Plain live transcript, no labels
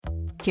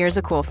Here's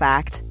a cool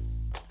fact.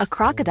 A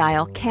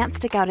crocodile can't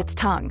stick out its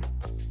tongue.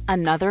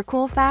 Another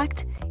cool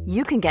fact,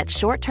 you can get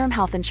short-term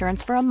health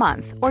insurance for a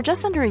month or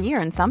just under a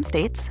year in some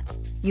states.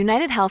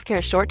 United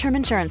Healthcare short-term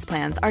insurance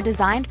plans are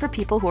designed for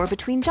people who are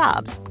between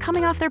jobs,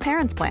 coming off their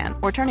parents' plan,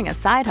 or turning a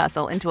side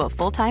hustle into a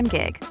full-time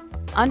gig.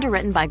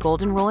 Underwritten by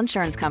Golden Rule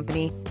Insurance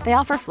Company, they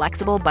offer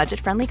flexible,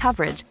 budget-friendly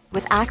coverage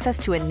with access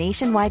to a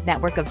nationwide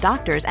network of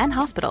doctors and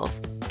hospitals.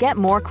 Get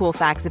more cool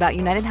facts about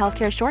United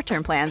Healthcare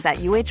short-term plans at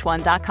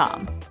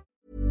uh1.com.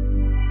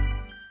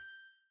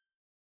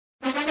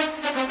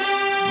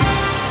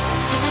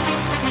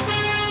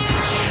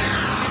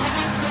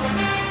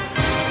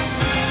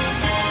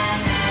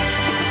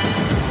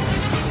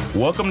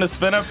 Welcome to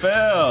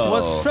SpinFL.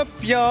 What's up,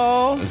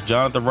 y'all? It's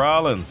Jonathan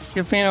Rollins.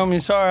 Skifino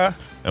Musara.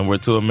 And we're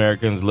two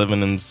Americans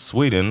living in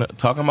Sweden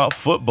talking about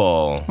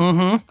football.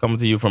 Mm-hmm. Coming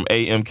to you from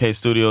AMK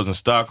Studios in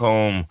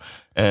Stockholm.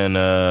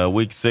 And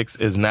week 6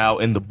 is now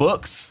in the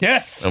books.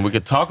 Yes. And we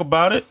could talk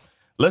about it.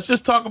 Let's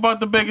just talk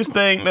about the biggest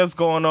thing that's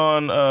going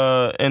on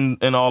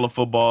in all of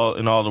football,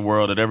 in all the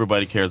world that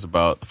everybody cares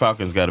about. The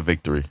Falcons got a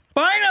victory.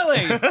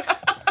 Finally!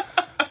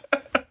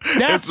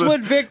 That's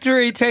what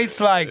victory tastes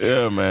like.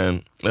 Yeah,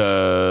 man.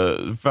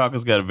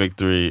 Falcons got a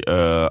victory.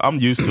 I'm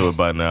used to it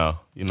by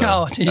now. You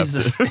know. Oh,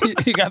 Jesus.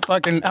 You got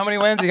fucking, how many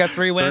wins? You got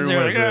 3 wins? You're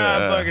like,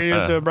 I'm fucking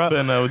used to it, bro.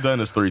 We've done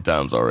this 3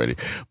 times already.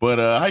 But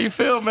how you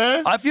feel,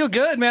 man? I feel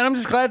good, man. I'm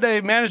just glad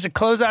they managed to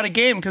close out a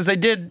game because they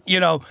did,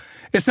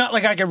 it's not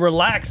like I could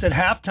relax at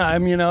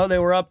halftime, They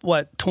were up,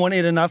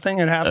 20-0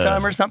 at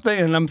halftime or something?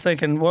 And I'm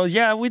thinking, well,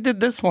 yeah, we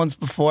did this once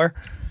before.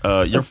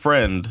 Your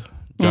friend,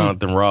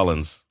 Jonathan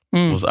Rollins,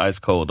 was ice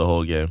cold the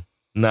whole game.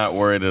 Not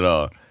worried at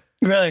all.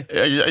 Really?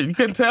 You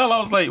couldn't tell.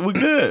 I was like, we're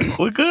good.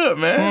 We're good,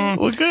 man.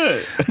 We're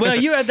good. Well,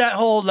 you had that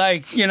whole,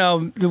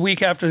 the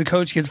week after the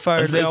coach gets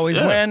fired, they always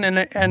win.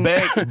 And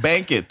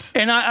bank it.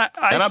 And I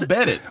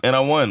bet it. And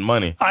I won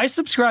money. I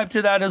subscribe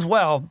to that as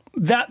well.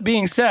 That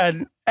being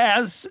said,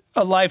 as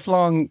a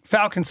lifelong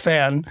Falcons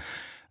fan,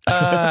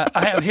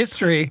 I have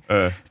history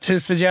to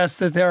suggest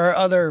that there are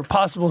other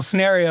possible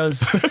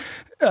scenarios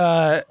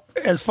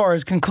as far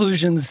as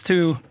conclusions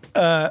to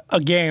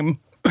a game.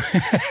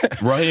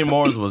 Raheem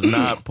Morris was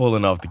not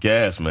pulling off the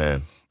gas,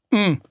 man.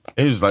 He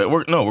was like,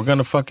 we're going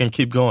to fucking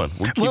keep going.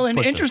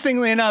 And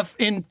interestingly enough,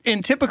 in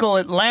typical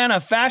Atlanta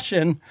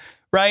fashion,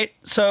 right?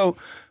 So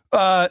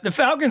the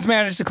Falcons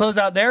managed to close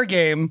out their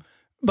game,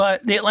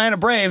 but the Atlanta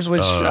Braves,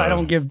 which I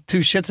don't give 2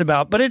 shits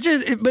about, but it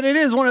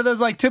is one of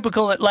those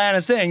typical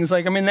Atlanta things.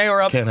 They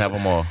were up. Can't have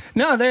them all.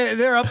 No,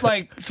 they're up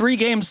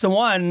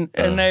 3-1,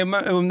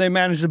 and they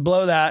managed to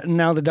blow that, and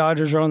now the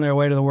Dodgers are on their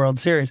way to the World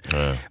Series.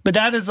 But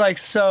that is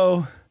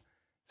so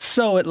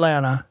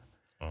Atlanta.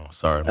 Oh,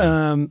 sorry,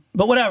 man.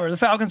 But whatever, the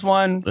Falcons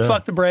won. Yeah.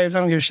 Fuck the Braves. I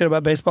don't give a shit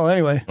about baseball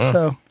anyway.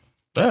 So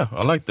yeah,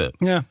 I like that.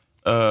 Yeah.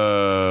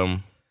 So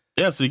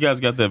you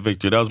guys got that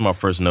victory. That was my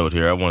first note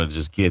here. I wanted to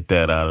just get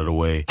that out of the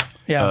way.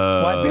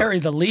 Yeah, why bury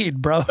the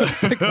lead, bro?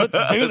 Let's do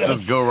this.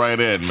 Just go right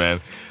in,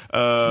 man.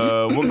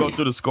 We'll go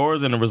through the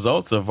scores and the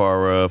results of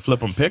our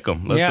Flip 'em Pick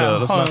 'em.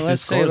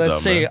 Let's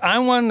see. Man. I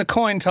won the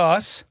coin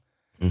toss.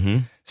 Mm-hmm.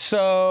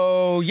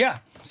 So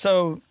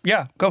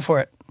go for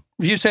it.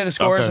 You say the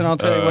scores, and I'll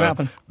tell you what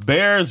happened.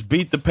 Bears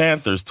beat the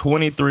Panthers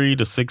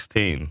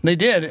 23-16. They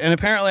did, and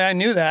apparently I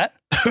knew that.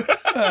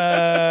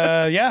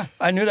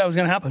 I knew that was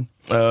going to happen.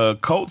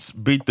 Colts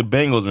beat the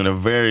Bengals in a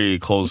very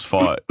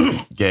close-fought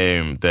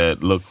game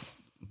that looked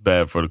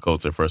bad for the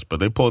Colts at first, but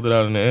they pulled it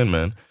out in the end,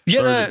 man.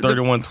 Yeah,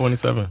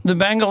 31-27. The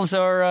Bengals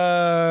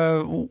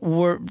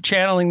were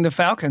channeling the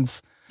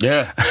Falcons.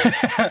 Yeah.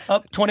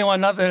 Up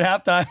 21-0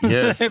 at halftime.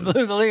 Yes. They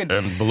blew the lead.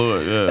 And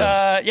blew it,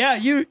 yeah.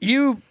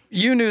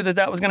 You knew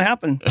that was going to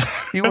happen.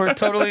 You were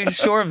totally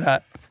sure of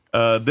that.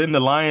 Then the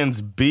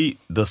Lions beat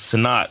the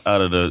snot out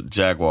of the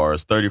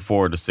Jaguars,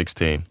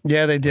 34-16.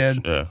 Yeah, they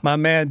did. Yeah. My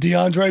man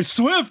DeAndre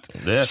Swift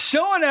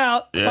showing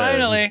out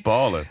finally. He's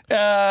balling.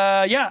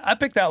 I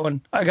picked that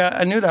one.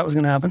 I knew that was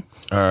going to happen.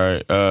 All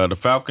right. The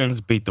Falcons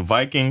beat the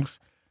Vikings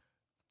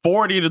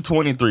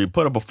 40-23.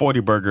 Put up a 40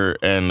 burger,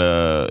 and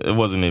it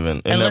wasn't even.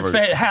 Let's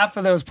say half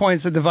of those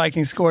points that the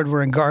Vikings scored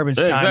were in garbage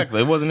time.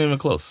 Exactly. It wasn't even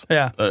close.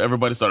 Yeah.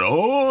 Everybody started,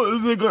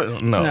 is it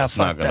good? No, it's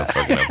not going to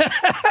fucking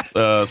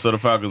happen. So the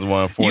Falcons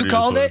won 40-23. You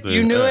called it.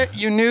 You knew it.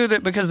 You knew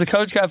that because the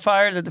coach got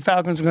fired that the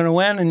Falcons were going to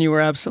win, and you were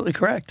absolutely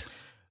correct.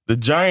 The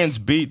Giants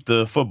beat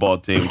the football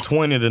team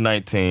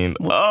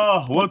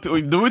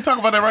 20-19. Do we talk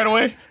about that right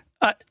away?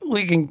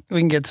 We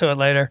can get to it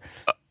later.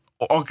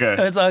 Okay.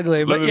 It's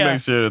ugly, but Let me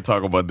make sure to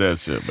talk about that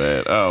shit,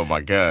 man. Oh,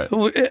 my God.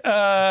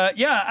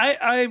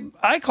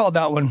 I called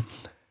that one.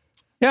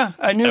 Yeah,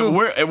 I knew.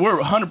 And we're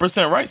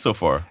 100% right so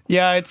far.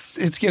 Yeah, it's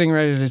getting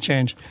ready to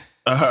change.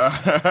 All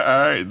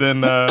right,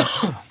 then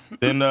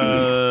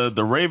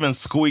the Ravens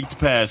squeaked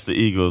past the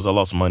Eagles. I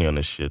lost money on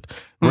this shit.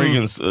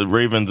 Ravens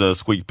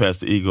squeaked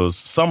past the Eagles.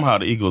 Somehow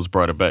the Eagles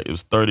brought it back. It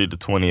was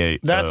 30-28.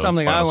 That's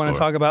something I want to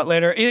talk about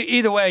later.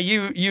 Either way,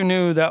 you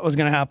knew that was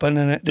going to happen,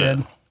 and it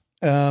did.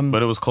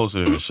 But it was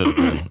closer than it should have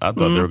been. I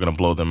thought they were going to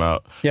blow them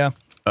out. Yeah.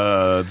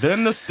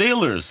 Then the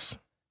Steelers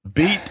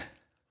beat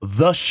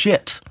the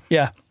shit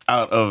Yeah.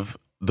 out of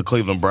the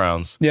Cleveland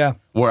Browns. Yeah.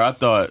 Where I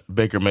thought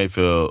Baker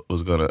Mayfield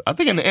was gonna. I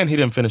think in the end he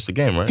didn't finish the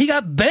game, right? He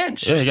got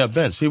benched. Yeah, he got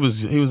benched. He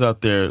was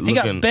out there. He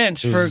got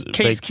benched for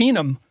Case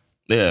Keenum.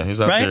 Yeah, he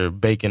was out right? there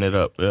baking it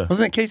up. Yeah,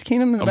 wasn't it Case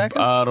Keenum in the back?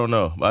 I don't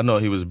know. I know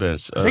he was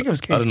benched. I think it was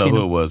Case I don't know Keenum.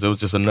 who it was. It was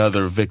just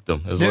another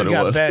victim. Is Dude what it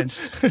got was. benched.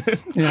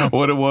 Yeah.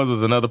 What it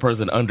was another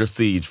person under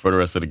siege for the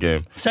rest of the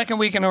game. Second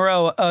week in a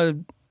row, a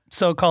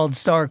so-called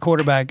star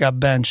quarterback got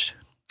benched.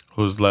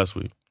 Who was last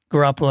week?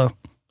 Garoppolo.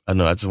 I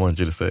know. I just wanted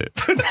you to say it.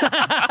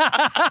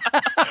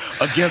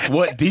 Against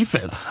what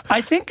defense?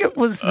 I think it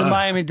was the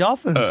Miami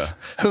Dolphins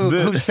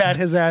who sat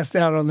his ass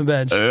down on the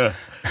bench. Yeah.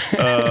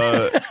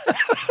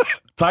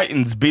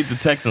 Titans beat the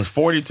Texans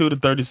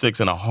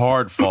 42-36 in a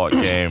hard-fought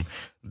game.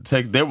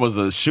 There was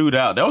a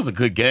shootout. That was a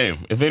good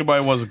game. If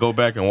anybody wants to go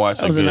back and watch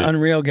it, That was an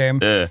unreal game.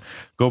 Yeah,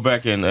 go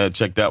back and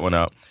check that one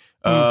out.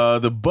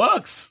 The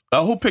Bucks.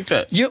 Who picked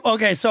that?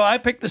 Okay, so I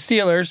picked the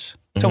Steelers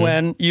to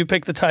win. You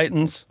picked the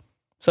Titans.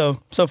 So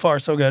far,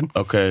 so good.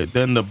 Okay,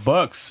 then the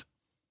Bucks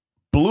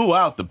blew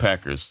out the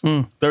Packers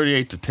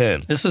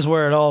 38-10. This is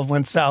where it all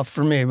went south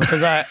for me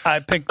because I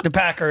picked the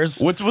Packers.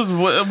 Which was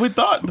what we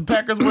thought the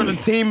Packers were the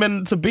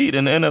team to beat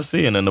in the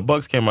NFC, and then the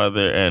Bucks came out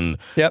there and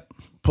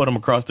put them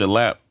across their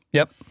lap.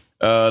 Yep.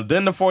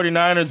 Then the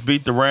 49ers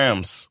beat the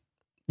Rams.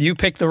 You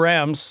picked the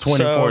Rams.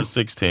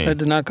 24-16. That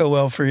did not go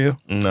well for you.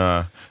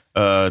 Nah.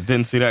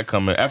 Didn't see that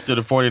coming. After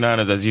the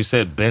 49ers, as you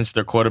said, benched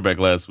their quarterback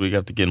last week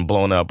after getting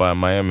blown out by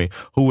Miami.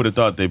 Who would have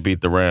thought they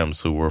beat the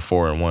Rams, who were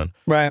 4-1?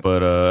 Right.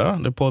 But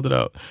they pulled it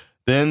out.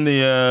 Then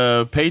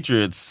the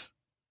Patriots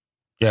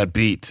got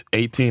beat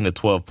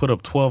 18-12, put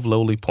up 12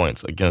 lowly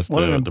points against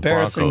what an the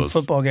embarrassing Broncos.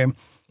 Football game.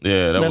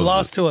 Yeah, they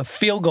lost to a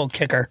field goal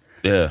kicker.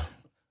 Yeah.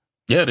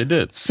 Yeah, they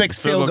did. 6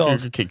 field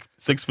goals. Kicked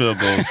 6 field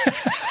goals.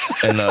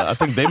 And I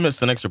think they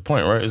missed an extra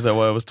point, right? Is that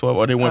why it was 12?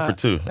 Or they went for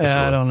 2?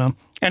 Yeah, I don't know.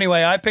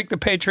 Anyway, I picked the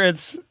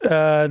Patriots.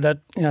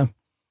 That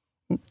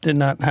did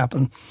not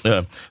happen.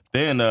 Yeah.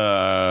 Then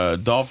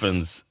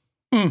Dolphins.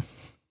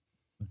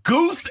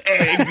 Goose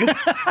egg.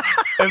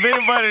 If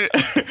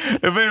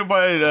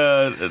anybody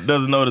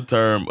doesn't know the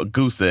term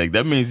goose egg,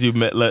 that means you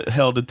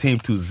held the team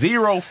to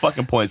 0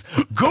 fucking points.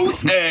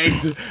 Goose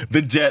egged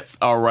the Jets,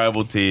 our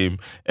rival team,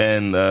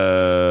 and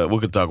we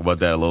could talk about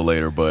that a little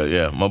later. But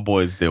yeah, my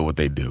boys did what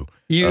they do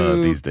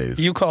these days.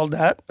 You called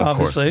that,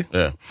 obviously. Of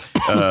course,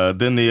 yeah.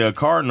 Then the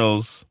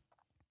Cardinals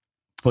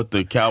put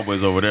the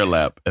Cowboys over their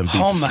lap and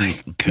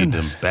beat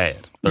them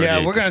bad.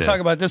 Yeah, we're going to talk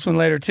about this one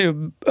later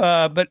too.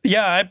 But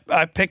yeah,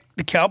 I picked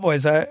the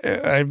Cowboys.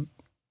 I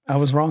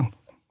was wrong.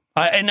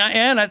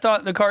 I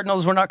thought the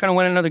Cardinals were not going to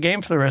win another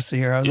game for the rest of the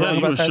year. I was wrong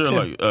about that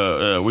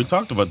too. We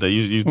talked about that.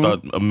 You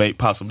thought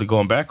possibly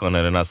going back on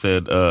that, and I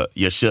said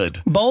you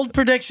should. Bold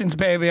predictions,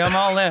 baby. I'm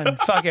all in.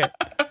 Fuck it.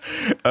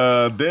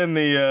 Then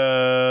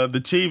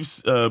the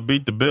Chiefs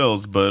beat the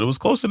Bills, but it was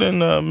closer than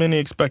many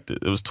expected.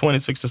 It was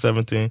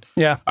 26-17.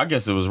 Yeah, I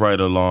guess it was right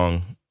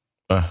along.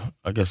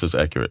 I guess it's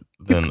accurate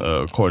then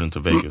according to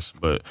Vegas.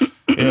 But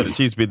yeah, the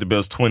Chiefs beat the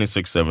Bills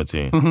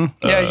 26-17.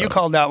 Mm-hmm. Yeah, you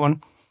called that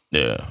one.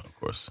 Yeah, of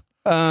course.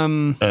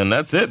 And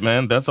that's it,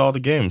 man. That's all the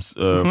games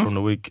from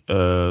the week.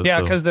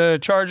 Because the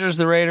Chargers,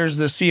 the Raiders,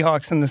 the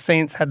Seahawks, and the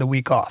Saints had the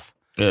week off.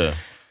 Yeah.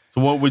 So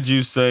what would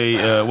you say?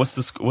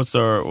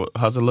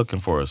 How's it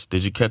looking for us?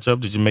 Did you catch up?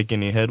 Did you make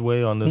any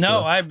headway on this? No,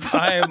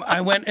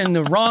 I went in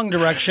the wrong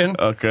direction.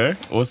 Okay.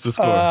 What's the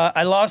score?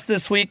 I lost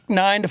this week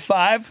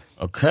 9-5.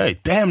 Okay.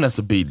 Damn, that's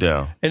a beat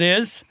down. It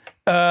is.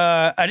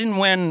 I didn't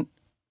win.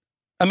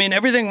 I mean,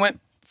 everything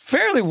went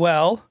fairly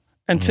well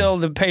until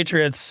the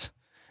Patriots,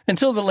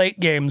 until the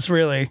late games,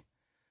 really.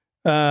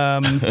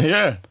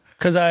 Yeah.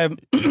 Because I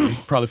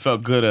probably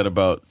felt good at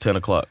about 10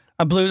 o'clock.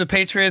 I blew the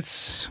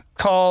Patriots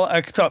call.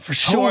 I thought for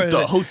sure.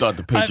 Who thought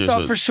the Patriots? I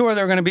thought for sure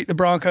they were going to beat the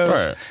Broncos.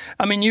 Right.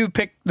 I mean, you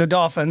picked the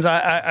Dolphins.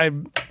 I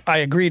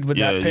agreed with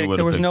that pick.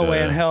 There was no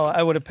way in hell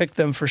I would have picked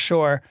them for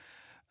sure.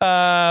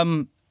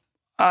 Why'd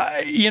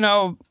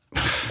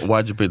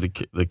you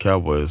pick the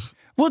Cowboys?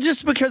 Well,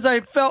 just because I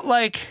felt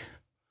a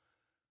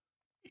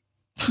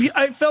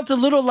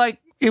little like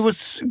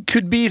it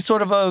could be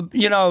sort of a,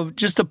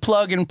 just a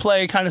plug and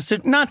play kind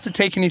of, not to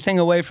take anything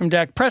away from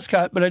Dak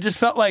Prescott, but I just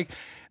felt like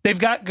they've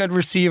got good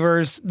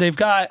receivers. They've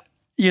got,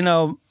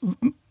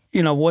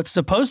 what's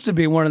supposed to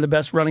be one of the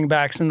best running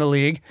backs in the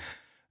league.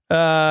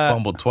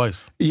 Fumbled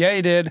twice. Yeah,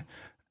 he did.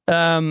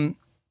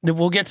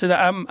 We'll get to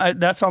that.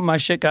 That's on my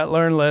shit got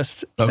learned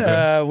list,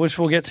 which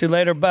we'll get to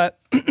later. But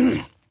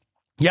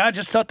yeah, I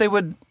just thought they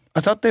would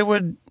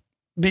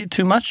be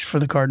too much for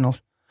the Cardinals.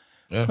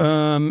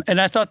 Yeah. And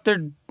I thought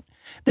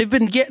they've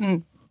been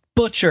getting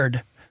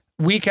butchered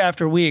week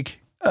after week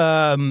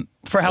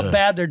for how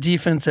bad their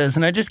defense is,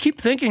 and I just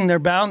keep thinking they're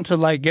bound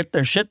to get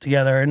their shit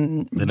together.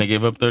 And then they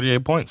gave up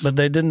 38 points, but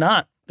they did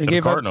not. They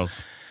gave the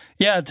Cardinals.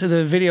 To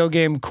the video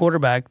game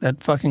quarterback.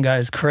 That fucking guy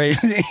is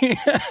crazy.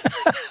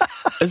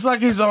 It's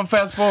like he's on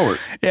fast forward.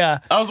 Yeah,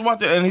 I was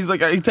watching, and he's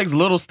like, he takes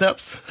little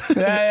steps.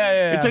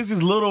 Yeah. He takes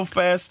these little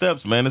fast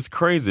steps, man. It's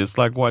crazy. It's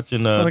like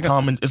watching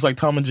it's like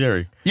Tom and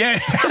Jerry. Yeah.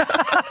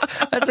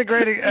 That's a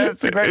great way to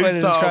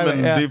describe Tom it.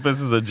 and Yeah.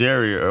 defense is a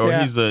Jerry, or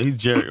he's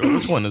Jerry.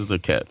 Which one is the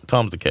cat?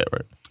 Tom's the cat,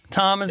 right?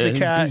 Tom is the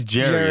cat. He's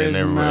Jerry, and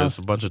everywhere. There's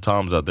a bunch of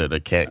Toms out there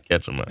that can't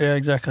catch him. Yeah,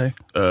 exactly.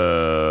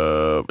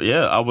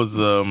 I was.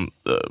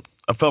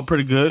 I felt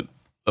pretty good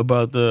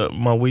about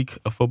my week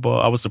of football.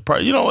 I was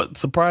surprised. You know what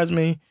surprised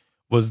me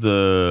was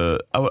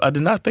I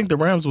did not think the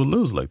Rams would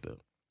lose like that.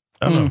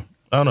 I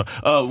don't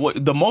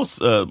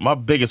know. My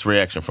biggest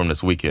reaction from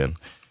this weekend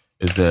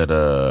is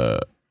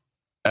that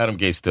Adam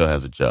Gase still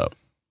has a job.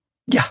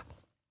 Yeah.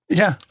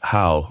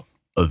 How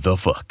the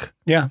fuck?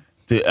 Yeah.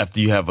 After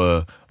you have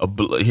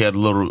he had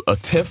a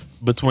tiff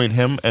between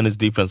him and his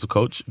defensive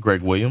coach,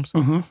 Greg Williams,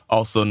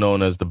 also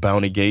known as the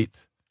Bounty Gate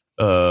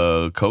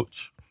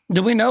coach.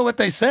 Do we know what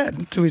they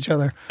said to each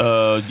other?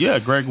 Yeah,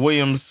 Greg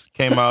Williams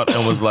came out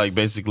and was like,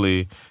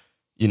 basically,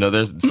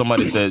 there's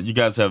somebody said you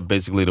guys have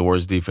basically the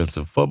worst defense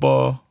in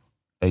football,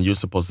 and you're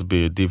supposed to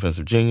be a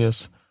defensive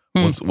genius.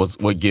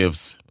 What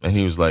gives? And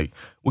he was like,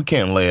 we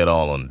can't lay it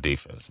all on the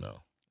defense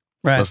now.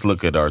 Right. Let's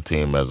look at our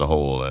team as a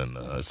whole, and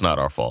it's not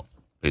our fault,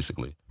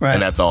 basically. Right.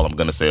 And that's all I'm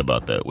going to say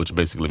about that, which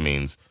basically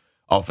means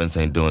offense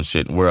ain't doing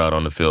shit, and we're out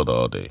on the field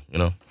all day,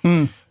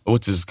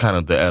 Which is kind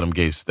of the Adam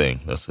Gase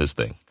thing. That's his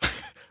thing.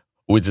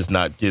 We're just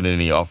not getting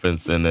any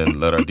offense and then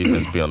let our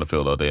defense be on the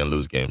field all day and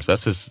lose games.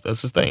 That's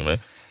his thing, man.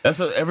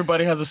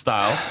 Everybody has a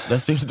style.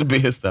 That seems to be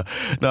his style.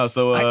 No,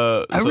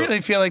 I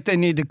really feel like they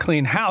need to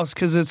clean house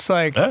because it's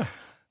like,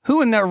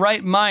 who in their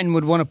right mind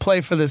would want to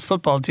play for this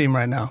football team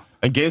right now?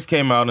 And Gase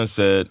came out and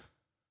said,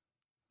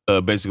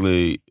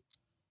 basically,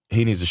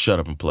 he needs to shut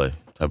up and play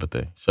type of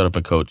thing. Shut up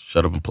and coach.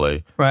 Shut up and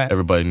play. Right.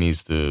 Everybody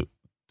needs to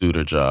do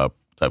their job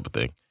type of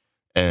thing.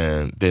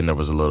 And then there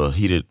was a little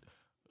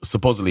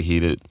supposedly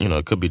heated,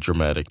 it could be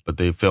dramatic, but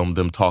they filmed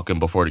them talking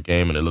before the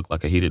game and it looked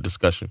like a heated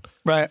discussion.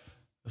 Right.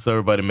 So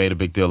everybody made a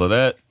big deal of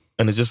that.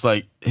 And it's just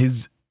like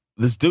this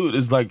dude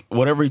is like,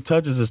 whatever he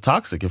touches is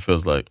toxic, it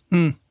feels like.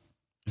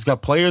 He's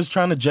got players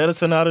trying to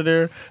jettison out of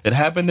there. It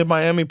happened in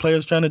Miami,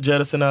 players trying to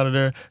jettison out of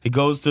there. He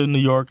goes to New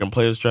York and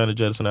players trying to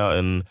jettison out.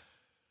 And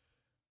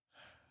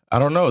I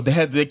don't know.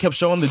 They kept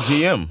showing the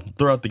GM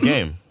throughout the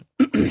game.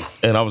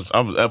 And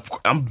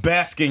I'm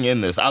basking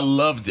in this. I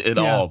loved it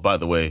all, by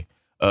the way.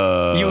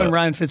 You and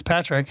Ryan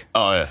Fitzpatrick.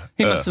 Oh, yeah.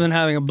 He must have been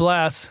having a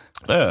blast.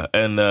 Yeah,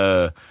 and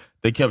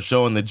they kept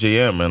showing the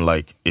GM and,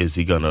 like, is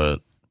he going to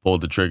pull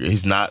the trigger?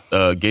 He's not,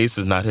 Gase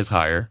is not his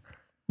hire.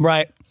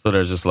 Right. So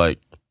they're just, like,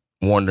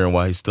 wondering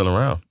why he's still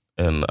around.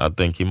 And I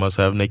think he must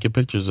have naked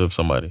pictures of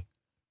somebody.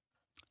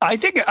 I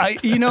think, I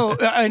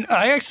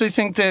actually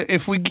think that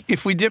if we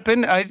dip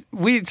in,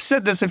 we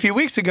said this a few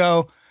weeks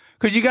ago,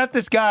 because you got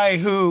this guy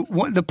who,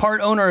 the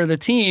part owner of the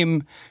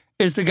team,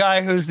 is the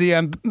guy who's the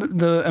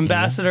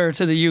ambassador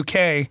to the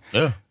UK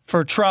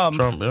for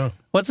Trump.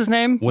 What's his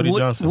name? Woody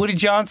Johnson. Woody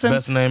Johnson.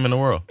 Best name in the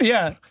world.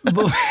 Yeah.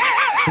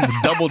 He's a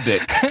double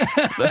dick.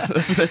 That's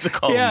what they should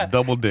call him,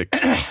 double dick.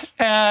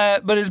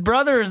 But his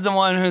brother is the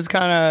one who's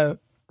kind of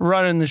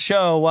running the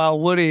show while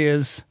Woody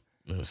is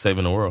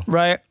saving the world.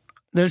 Right.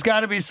 There's got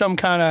to be some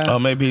kind of. Oh,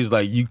 maybe he's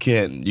like, you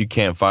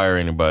can't fire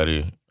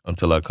anybody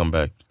until I come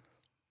back.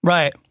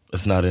 Right.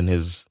 It's not in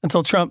his.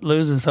 Until Trump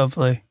loses,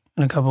 hopefully.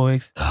 In a couple of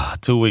weeks.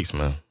 2 weeks,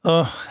 man.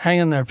 Oh, hang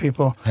in there,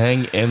 people.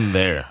 Hang in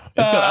there.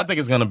 I think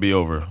it's going to be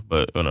over,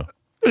 but, I've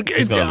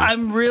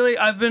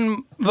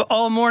been,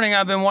 all morning,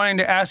 I've been wanting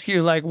to ask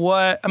you, like,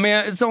 what, I mean,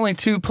 it's only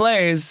 2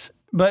 plays,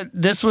 but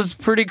this was a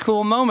pretty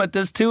cool moment.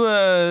 This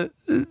Tua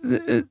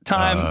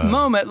time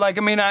moment. Like,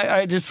 I mean,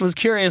 I just was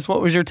curious,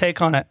 what was your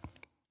take on it?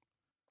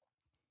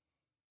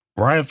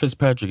 Ryan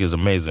Fitzpatrick is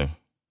amazing.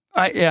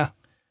 Yeah.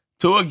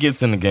 Tua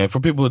gets in the game. For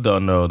people who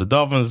don't know, the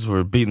Dolphins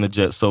were beating the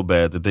Jets so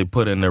bad that they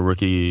put in their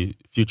rookie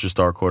future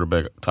star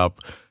quarterback, top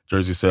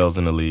jersey sales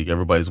in the league.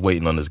 Everybody's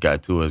waiting on this guy,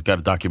 Tua. He's got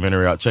a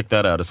documentary out. Check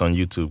that out. It's on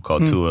YouTube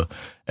called Tua.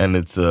 And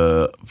it's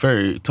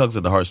very tugs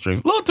at the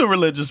heartstrings. A little too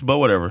religious, but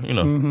whatever,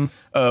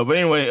 But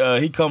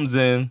anyway, he comes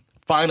in.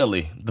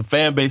 Finally, the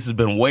fan base has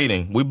been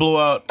waiting. We blew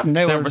out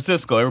San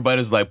Francisco.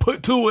 Everybody's like,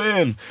 put Tua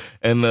in.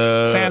 And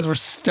fans were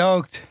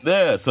stoked.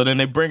 Yeah, so then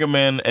they bring him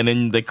in, and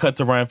then they cut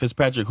to Ryan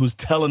Fitzpatrick, who's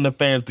telling the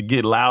fans to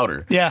get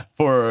louder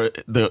for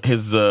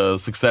his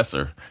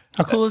successor.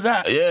 How cool is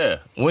that? Yeah.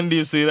 When do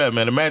you see that,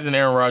 man? Imagine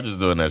Aaron Rodgers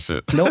doing that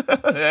shit. Nope.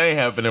 That ain't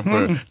happening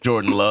for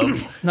Jordan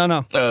Love.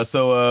 No.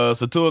 So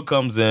Tua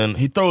comes in.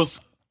 He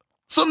throws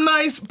some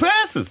nice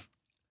passes.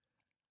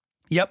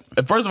 Yep.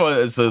 First of all,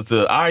 it's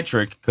an eye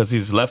trick because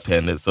he's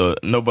left-handed, so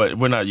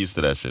we're not used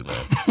to that shit,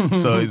 man.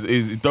 So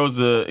he throws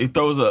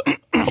a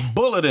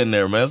bullet in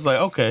there, man. It's like,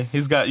 okay,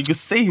 you can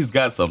see he's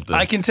got something.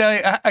 I can tell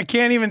you, I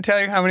can't even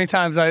tell you how many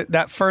times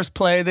that first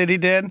play that he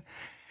did.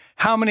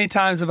 How many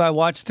times have I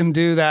watched him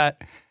do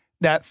that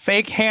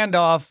fake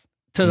handoff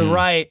to the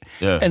right,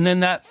 and then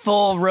that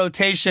full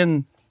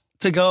rotation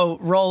to go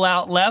roll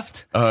out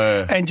left,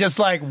 and just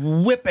like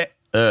whip it.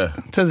 To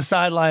the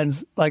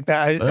sidelines like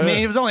that. I mean,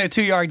 it was only a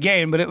 2-yard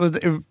gain, but it was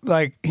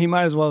like he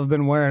might as well have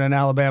been wearing an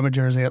Alabama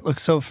jersey. It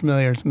looks so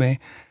familiar to me.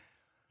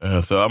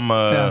 So I'm.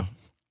 I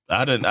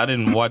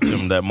didn't watch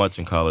him that much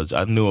in college.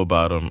 I knew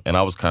about him, and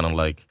I was kind of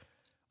like,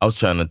 I was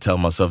trying to tell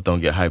myself,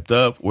 don't get hyped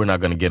up. We're not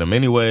going to get him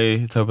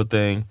anyway, type of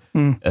thing.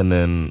 And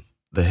then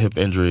the hip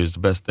injury is the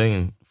best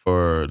thing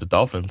for the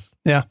Dolphins.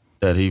 Yeah.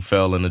 That he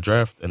fell in the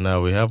draft, and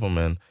now we have him,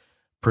 and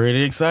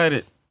pretty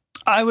excited.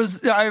 I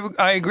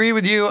agree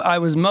with you. I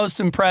was most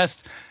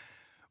impressed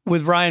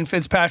with Ryan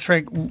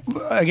Fitzpatrick.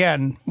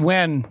 Again,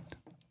 when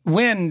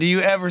do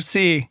you ever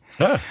see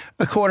a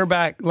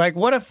quarterback like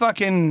what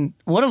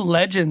a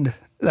legend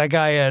that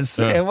guy is,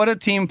 and what a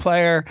team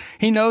player.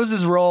 He knows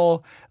his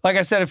role. Like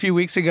I said a few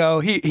weeks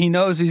ago, he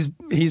knows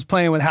he's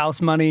playing with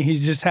house money.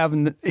 He's just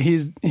having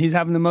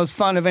the most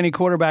fun of any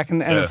quarterback in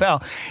the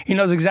NFL. He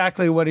knows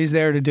exactly what he's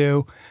there to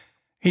do.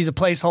 He's a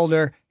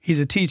placeholder. He's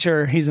a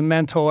teacher. He's a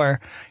mentor.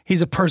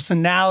 He's a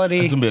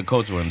personality. He's gonna be a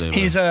coach one day.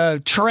 He's a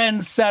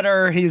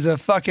trendsetter. He's a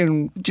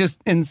fucking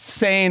just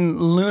insane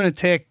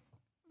lunatic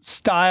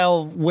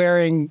style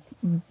wearing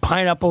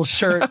pineapple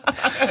shirt.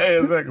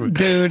 Exactly.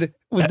 Dude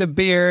with the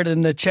beard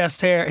and the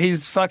chest hair.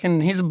 He's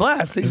a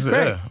blast. He's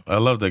great. Yeah, I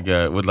love that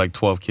guy with like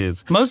 12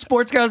 kids. Most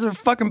sports guys are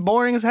fucking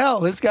boring as hell.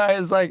 This guy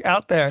is like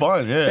out there. It's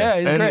fun, yeah. Yeah,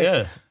 he's great.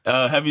 Yeah.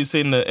 Have you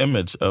seen the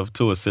image of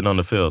Tua sitting on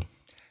the field?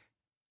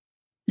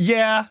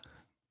 Yeah,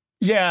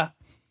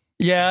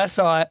 I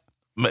saw it.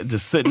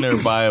 Just sitting there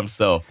by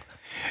himself.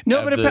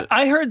 No, but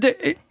I heard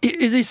that.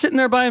 Is he sitting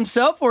there by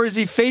himself or is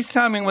he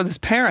FaceTiming with his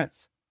parents?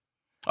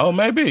 Oh,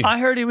 maybe. I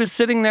heard he was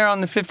sitting there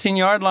on the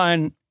 15-yard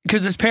line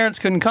because his parents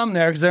couldn't come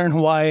there because they're in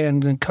Hawaii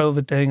and the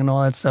COVID thing and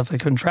all that stuff. They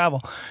couldn't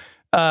travel.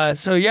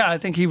 So, yeah, I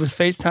think he was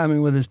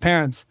FaceTiming with his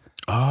parents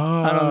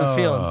out on the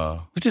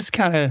field, which is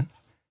kind of,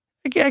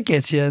 I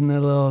get you in the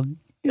little...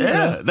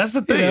 That's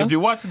the thing. You know? If you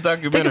watch the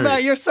documentary... Think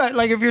about your son.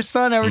 Like, if your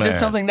son ever did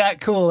something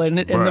that cool and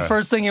the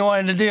first thing he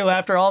wanted to do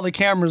after all the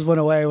cameras went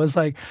away was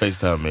like...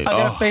 FaceTime me. I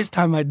got to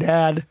FaceTime my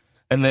dad.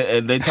 And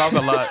they talk a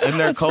lot in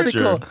their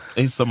culture. Cool.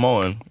 He's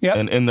Samoan. Yep.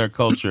 And in their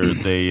culture,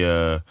 they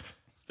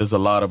there's a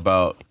lot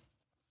about...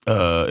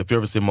 if you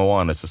ever see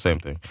Moana, it's the same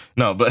thing.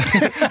 No, but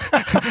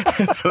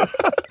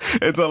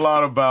it's a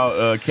lot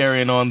about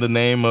carrying on the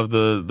name of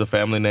the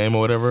family name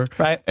or whatever.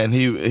 Right. And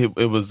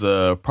it was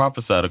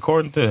prophesied,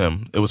 according to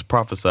him, it was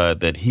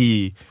prophesied that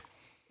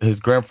his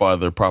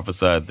grandfather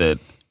prophesied that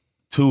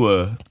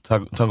Tua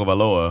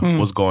Tagovailoa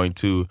was going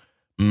to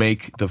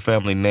make the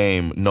family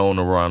name known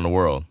around the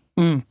world.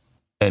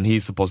 And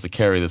he's supposed to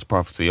carry this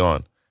prophecy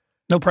on.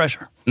 No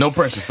pressure. No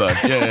pressure, son.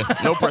 Yeah,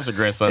 no pressure,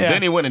 grandson.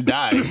 Then he went and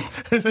died.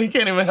 He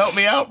can't even help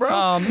me out, bro.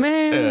 Oh,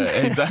 man.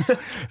 Yeah, he died.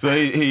 So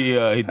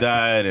he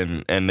died,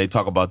 and they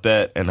talk about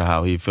that and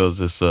how he feels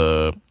this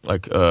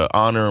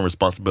honor and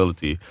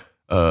responsibility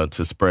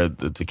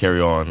to carry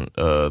on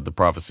the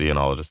prophecy and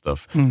all of this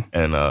stuff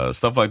and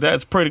stuff like that.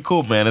 It's pretty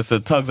cool, man. It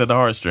tugs at the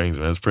heartstrings,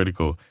 man. It's pretty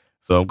cool.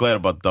 So I'm glad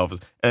about the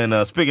Dolphins.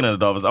 And speaking of the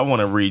Dolphins, I want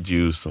to read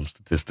you some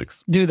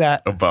statistics. Do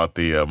that. About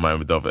the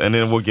Miami Dolphins. And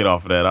then we'll get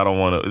off of that. I don't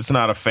want to... It's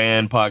not a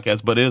fan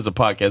podcast, but it is a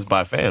podcast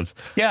by fans.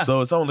 Yeah. So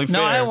it's only fair.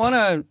 No, I want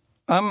to...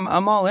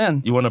 I'm all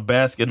in. You want to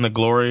bask in the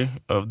glory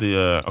of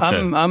the... Okay.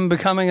 I'm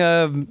becoming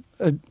a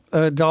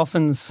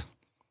Dolphins...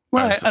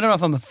 Well, I don't know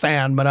if I'm a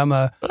fan, but I'm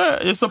a...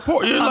 you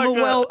support...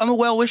 I'm a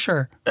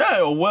well-wisher. Yeah,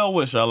 a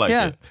well-wisher. I like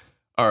it.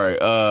 All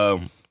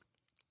right.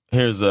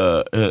 Here's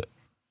a...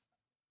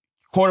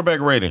 Quarterback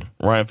rating,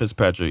 Ryan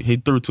Fitzpatrick. He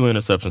threw 2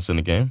 interceptions in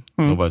the game.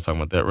 Nobody's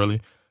talking about that,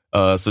 really.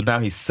 So now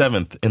he's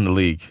 7th in the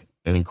league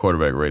in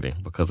quarterback rating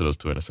because of those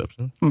 2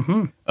 interceptions.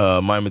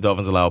 Miami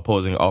Dolphins allow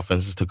opposing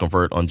offenses to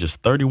convert on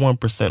just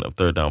 31% of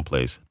third down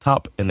plays.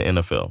 Top in the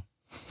NFL.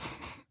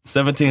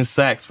 17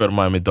 sacks for the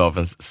Miami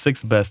Dolphins,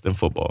 6th best in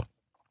football.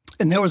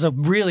 And there was a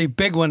really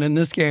big one in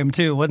this game,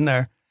 too, wasn't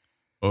there?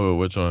 Oh,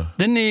 which one?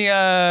 Didn't he...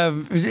 There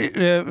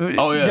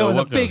was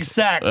a big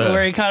sack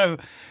where he kind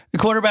of... The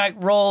quarterback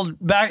rolled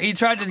back. He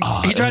tried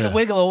to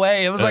wiggle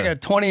away. It was like a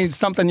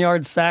 20-something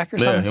yard sack or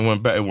something. Yeah, he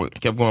went back.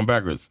 Kept going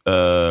backwards.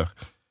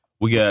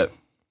 We got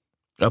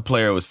a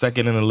player who was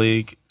 2nd in the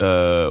league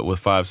with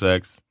 5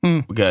 sacks.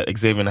 We got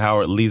Xavier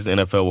Howard leads the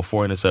NFL with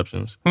 4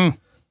 interceptions.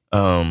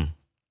 And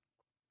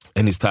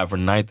he's tied for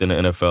 9th in the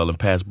NFL in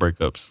pass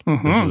breakups.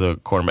 This is a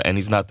cornerback, and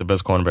he's not the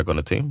best cornerback on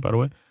the team, by the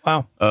way.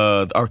 Wow.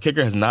 Our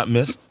kicker has not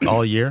missed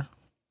all year.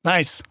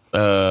 Nice.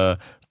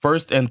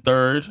 1st and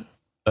 3rd.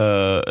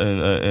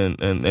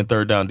 In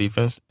third down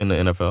defense in the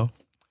NFL.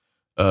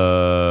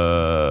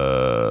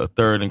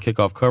 3rd in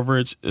kickoff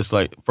coverage. It's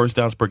like first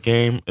downs per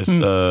game. It's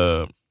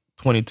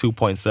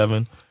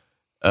 22.7.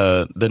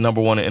 The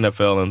number 1 in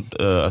NFL, and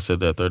I said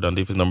that third down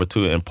defense. Number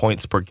 2 in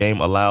points per game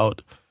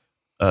allowed.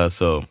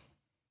 So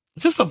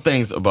just some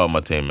things about my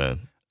team,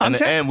 man.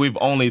 And we've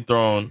only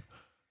thrown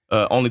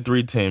only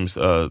 3 teams.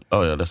 Oh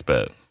yeah, that's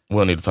bad.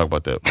 We'll need to talk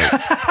about that.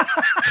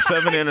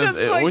 7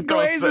 interceptions. We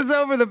glazes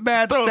over the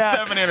bad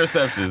stat. 7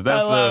 interceptions.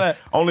 That's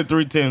only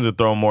 3 teams that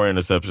throw more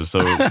interceptions. So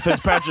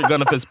Fitzpatrick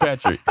gonna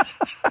Fitzpatrick.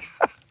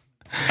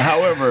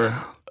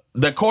 However,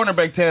 the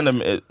cornerback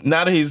tandem,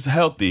 now that he's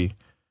healthy,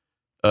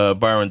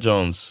 Byron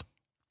Jones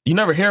you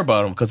never hear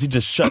about him because he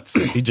just shuts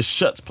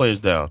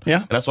players down.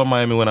 Yeah. And that's why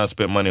Miami went out and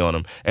spent money on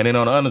him. And then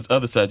on the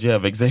other side, you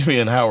have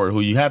Xavier Howard,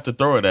 who you have to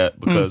throw it at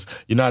because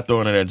you're not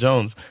throwing it at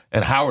Jones.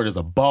 And Howard is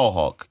a ball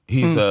hawk.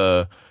 He's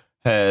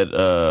had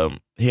a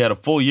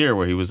full year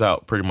where he was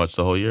out pretty much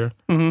the whole year.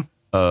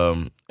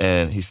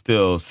 And he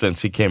still,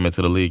 since he came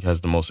into the league, has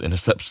the most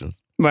interceptions.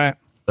 Right.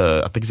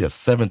 I think he has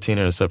 17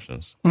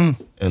 interceptions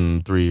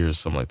in 3 years,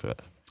 something like that.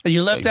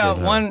 You left out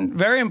one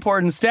very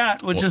important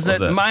stat, which is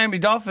that the Miami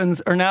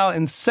Dolphins are now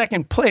in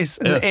second place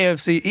in the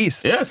AFC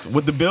East. Yes,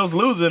 with the Bills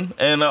losing,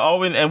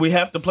 and we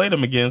have to play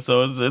them again.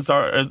 So it's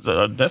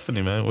our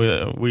destiny, man.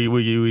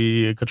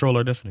 We control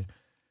our destiny.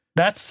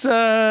 That's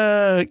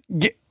glad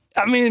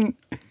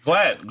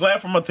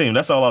for my team.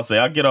 That's all I'll say.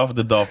 I'll get off of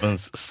the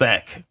Dolphins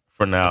sack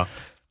for now,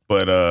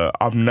 but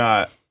I'm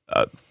not.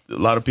 A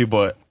lot of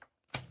people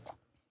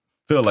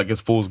feel like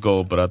it's fool's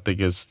gold, but I think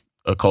it's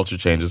a culture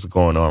change is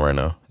going on right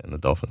now in the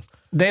Dolphins.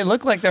 They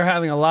look like they're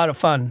having a lot of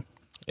fun.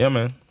 Yeah,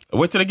 man.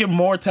 Wait till they get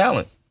more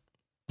talent.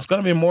 It's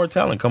going to be more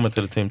talent coming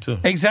to the team, too.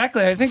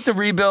 Exactly. I think the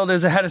rebuild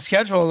is ahead of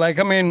schedule.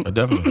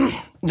 Definitely.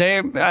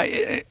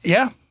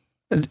 A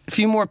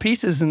few more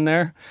pieces in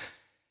there.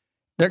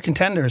 They're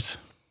contenders.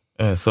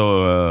 Yeah,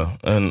 so,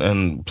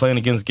 and playing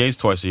against Gates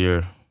twice a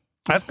year.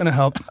 That's going to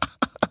help.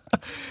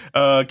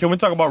 Can we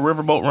talk about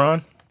Riverboat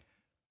Ron?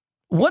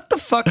 What the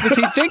fuck was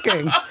he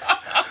thinking?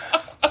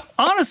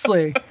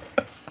 Honestly,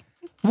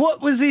 what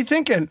was he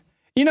thinking?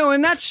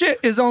 And that shit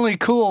is only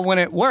cool when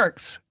it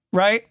works,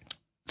 right?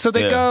 So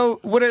they go,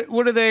 what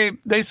do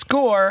they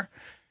score?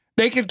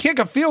 They could kick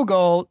a field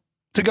goal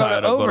to go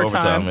to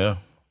overtime.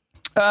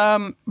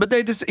 But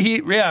they just,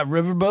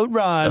 Riverboat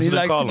Ron, that's he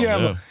likes to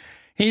gamble. Yeah.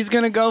 He's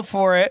going to go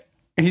for it.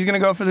 He's going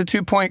to go for the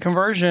 2-point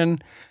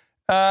conversion.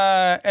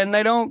 And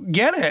they don't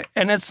get it.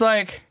 And it's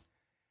like,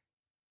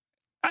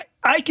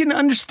 I can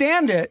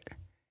understand it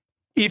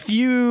if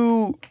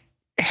you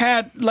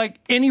had like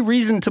any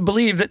reason to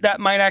believe that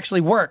might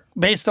actually work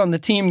based on the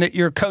team that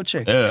you're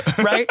coaching,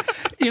 right?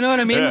 You know what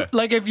I mean? Yeah.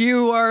 Like if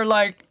you are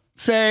like,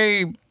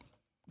 say,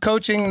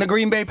 coaching the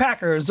Green Bay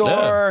Packers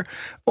or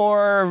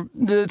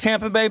the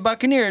Tampa Bay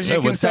Buccaneers,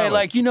 you can say talent.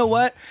 Like, you know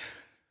what?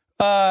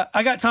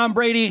 I got Tom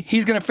Brady.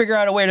 He's going to figure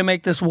out a way to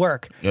make this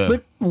work. Yeah.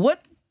 But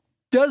what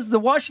does the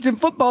Washington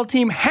football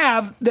team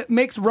have that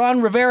makes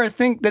Ron Rivera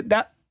think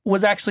that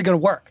was actually going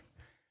to work?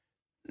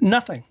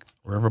 Nothing.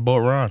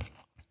 Riverboat Ron.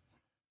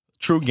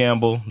 True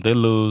gamble. They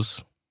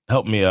lose.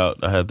 Help me out.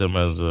 I had them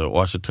as a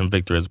Washington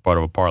victory as part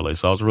of a parlay,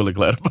 so I was really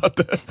glad about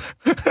that.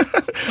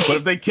 But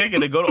if they kick it,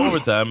 they go to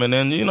overtime, and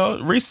then,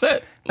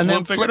 reset. And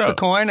then flip the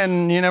coin,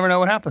 and you never know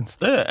what happens.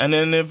 Yeah, and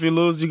then if you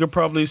lose, you could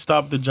probably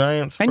stop the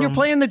Giants. And you're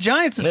playing the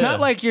Giants. It's not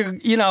like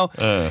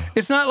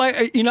it's not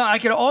like, I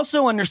could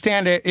also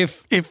understand it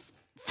if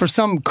for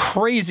some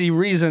crazy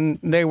reason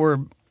they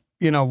were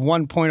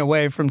 1 point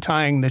away from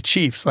tying the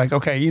Chiefs. Like,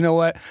 okay, you know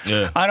what?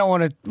 Yeah. I don't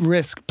want to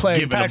risk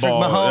playing Patrick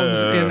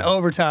Mahomes in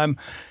overtime.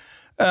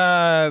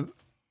 Or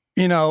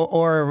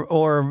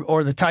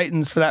the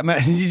Titans for that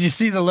matter. Did you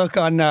see the look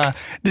on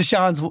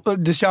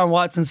Deshaun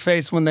Watson's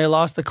face when they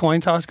lost the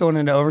coin toss going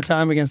into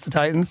overtime against the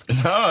Titans?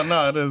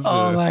 No, it is.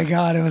 Oh my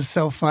God, it was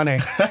so funny.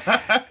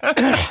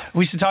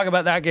 We should talk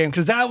about that game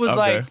because that was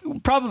like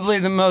probably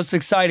the most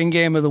exciting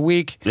game of the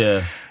week.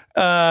 Yeah.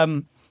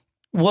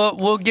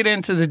 We'll get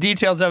into the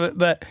details of it,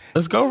 but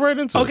let's go right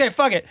into it. Okay,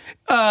 fuck it.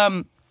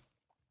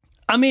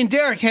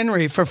 Derrick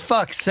Henry, for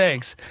fuck's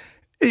sakes.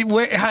 I knew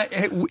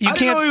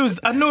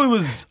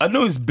he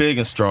was big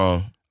and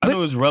strong. I knew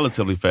he was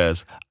relatively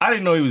fast. I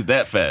didn't know he was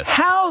that fast.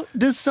 How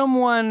does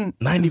someone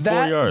 94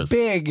 that yards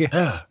big?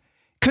 Yeah.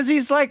 Because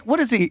he's like, what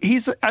is he?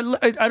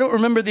 I don't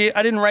remember I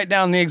didn't write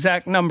down the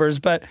exact numbers,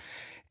 but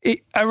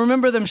I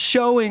remember them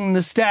showing the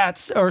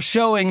stats or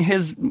showing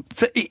he's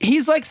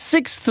like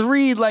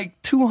 6'3",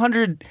 like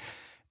 200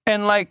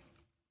 and like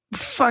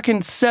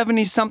fucking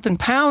 70 something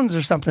pounds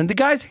or something. The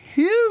guy's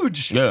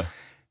huge. Yeah.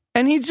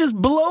 And he's just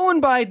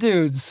blowing by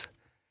dudes.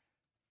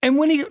 And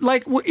when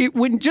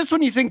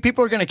when you think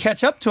people are going to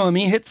catch up to him,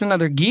 he hits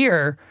another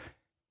gear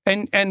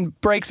and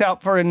breaks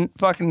out for a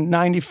fucking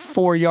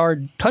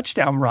 94-yard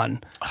touchdown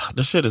run.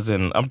 This shit is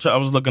I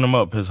was looking him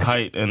up. His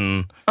height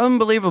and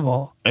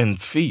unbelievable and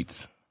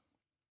feet.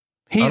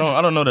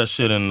 I don't know that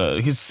shit.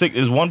 He's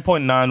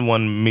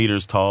 1.91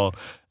 meters tall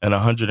and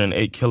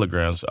 108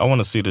 kilograms. I want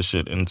to see this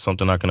shit in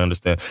something I can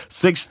understand.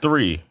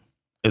 6'3"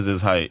 is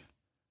his height.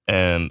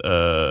 And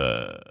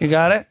you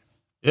got it?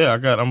 Yeah,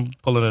 I'm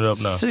pulling it up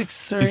now.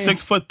 6'3". He's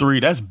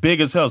 6'3". That's big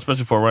as hell,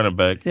 especially for a running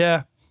back.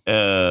 Yeah.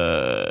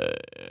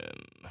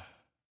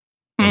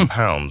 In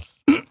pounds.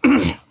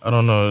 I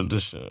don't know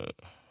this.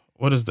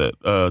 What is that?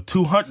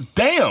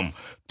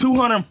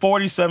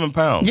 247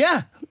 pounds.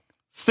 Yeah.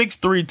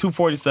 6'3",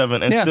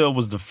 247, and still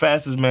was the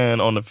fastest man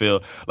on the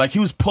field. Like, he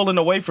was pulling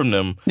away from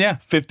them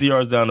 50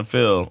 yards down the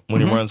field when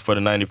he runs for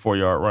the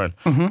 94-yard run,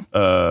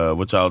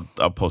 which I'll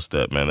post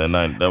that, man. That was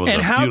a beautiful run.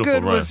 And how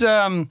good was,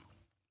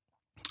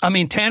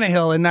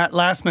 Tannehill in that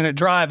last-minute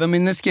drive?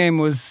 This game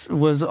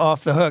was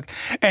off the hook.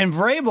 And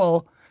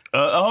Vrabel...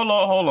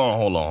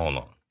 Hold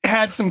on.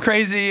 had some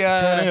crazy.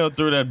 Tannehill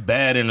threw that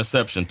bad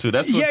interception too.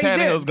 That's what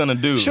Tannehill's gonna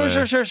do.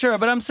 Sure.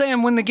 But I'm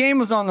saying when the game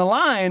was on the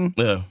line.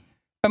 Yeah.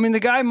 I mean,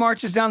 the guy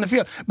marches down the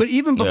field. But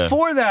even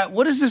before that,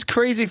 what is this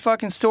crazy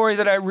fucking story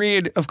that I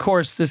read? Of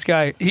course, this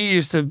guy, he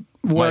used to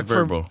work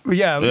for...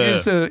 he's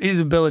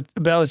a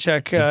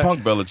Belichick... He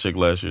punked Belichick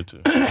last year,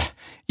 too.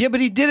 Yeah,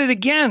 but he did it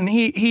again.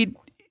 He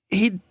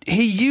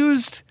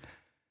used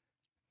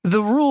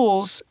the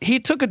rules. He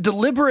took a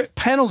deliberate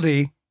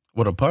penalty.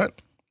 What, a punt?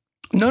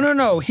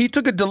 No. He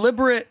took a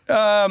deliberate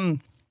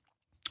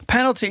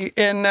penalty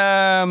in,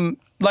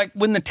 like,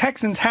 when the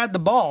Texans had the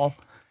ball...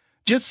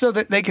 just so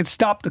that they could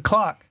stop the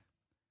clock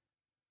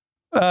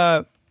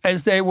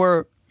as they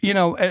were,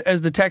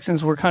 as the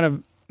Texans were kind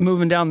of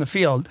moving down the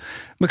field,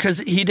 because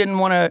he didn't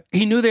want to,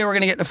 he knew they were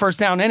going to get the first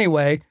down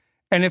anyway.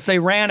 And if they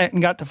ran it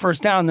and got the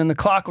first down, then the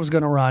clock was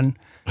going to run.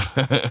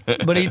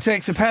 But he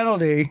takes a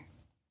penalty.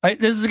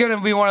 This is going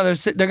to be one of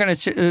those,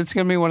 it's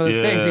going to be one of those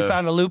things. He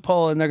found a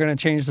loophole and they're going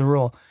to change the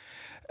rule.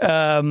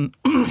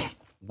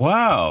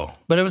 Wow.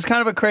 But it was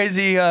kind of a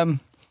crazy,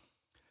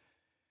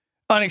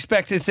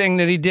 unexpected thing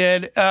that he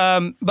did.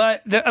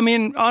 But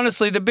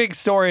honestly, the big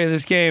story of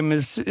this game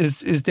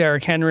is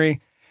Derrick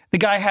Henry. The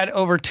guy had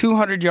over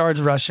 200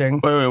 yards rushing.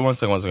 Wait, one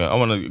second. I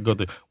want to go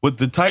through. With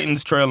the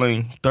Titans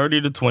trailing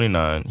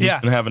 30-29,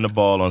 Houston having the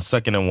ball on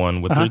 2nd and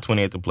 1 with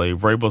 3:28 to play.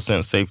 Vrabel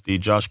sent safety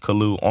Josh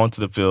Kalu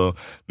onto the field,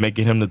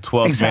 making him the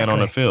 12th man on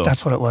the field.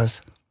 That's what it was.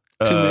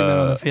 Too many men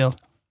on the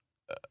field.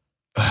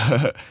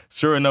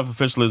 Sure enough,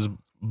 officials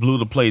blew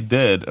the play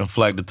dead and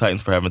flagged the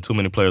Titans for having too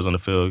many players on the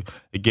field.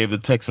 It gave the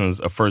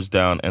Texans a first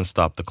down and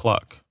stopped the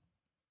clock.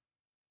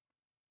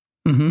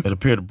 Mm-hmm. It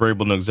appeared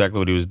Vrabel knew exactly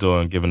what he was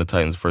doing, giving the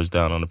Titans first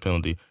down on the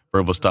penalty.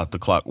 Vrabel stopped the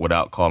clock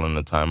without calling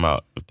a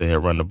timeout. If they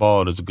had run the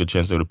ball, there's a good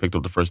chance they would have picked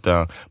up the first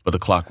down, but the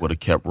clock would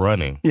have kept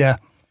running. Yeah.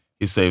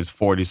 He saves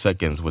 40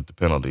 seconds with the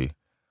penalty.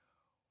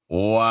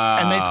 Wow.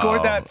 And they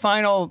scored that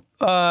final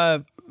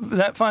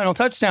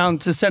touchdown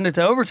to send it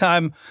to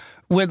overtime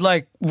with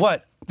like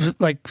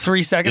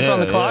 3 seconds on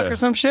the clock or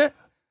some shit?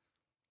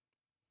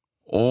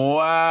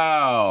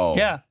 Wow.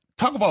 Yeah.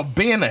 Talk about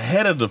being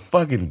ahead of the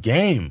fucking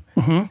game.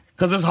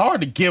 Because it's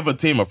hard to give a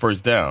team a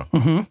first down.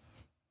 Mm-hmm.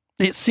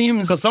 It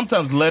seems... Because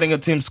sometimes letting a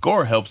team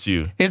score helps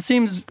you. It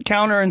seems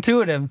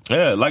counterintuitive.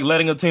 Yeah, like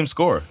letting a team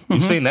score.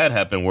 You've seen that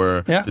happen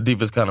where the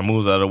defense kind of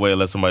moves out of the way and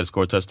lets somebody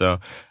score a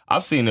touchdown.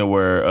 I've seen it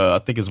where I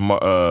think it's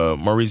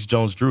Maurice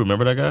Jones-Drew.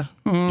 Remember that guy?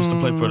 Used to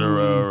play for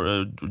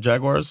the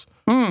Jaguars.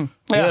 Yeah.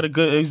 He had a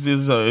good... He's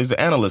an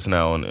analyst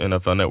now on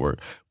NFL Network.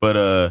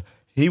 But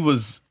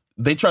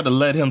they tried to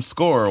let him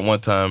score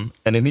one time,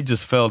 and then he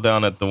just fell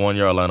down at the 1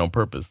 yard line on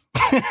purpose.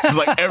 It's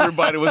like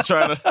everybody was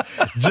trying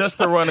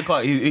to run the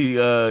clock. He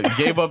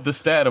gave up the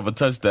stat of a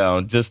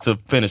touchdown just to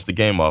finish the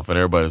game off, and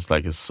everybody was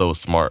like, "It's so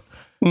smart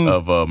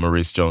of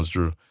Maurice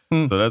Jones-Drew."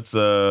 So that's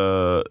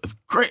it's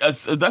great.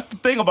 That's the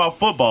thing about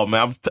football,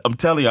 man. I'm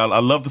telling you, I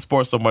love the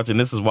sport so much, and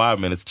this is why,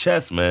 man. It's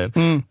chess,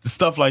 man.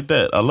 Stuff like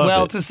that. I love it.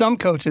 Well, to some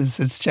coaches,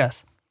 it's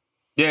chess.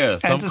 Yeah,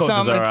 some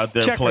coaches are out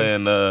there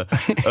playing.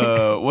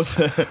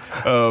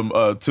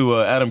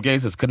 To Adam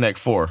Gates' Connect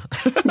 4.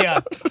 Yeah,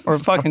 or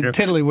fucking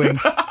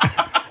Tiddlywinks.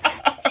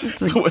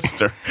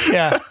 Twister.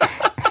 Yeah.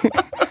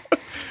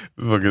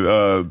 It's fucking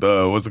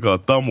what's it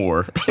called? Thumb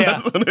War. Yeah.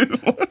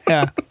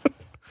 Yeah.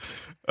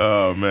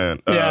 Oh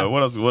man. Yeah.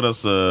 What else?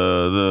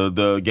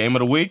 The game of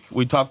the week.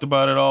 We talked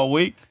about it all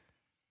week.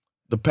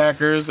 The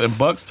Packers and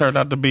Bucks turned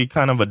out to be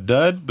kind of a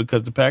dud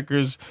because the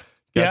Packers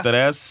got that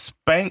ass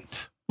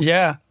spanked.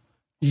 Yeah.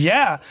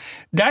 Yeah,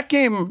 that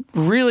game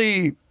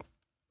really,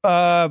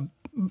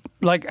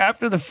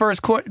 after the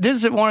first quarter,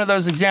 this is one of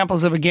those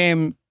examples of a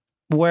game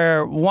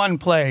where one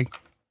play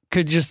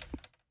could just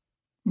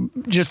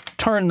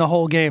turn the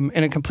whole game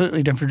in a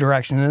completely different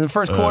direction. In the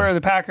first quarter,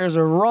 the Packers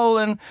are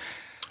rolling.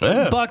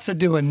 Yeah. Bucks are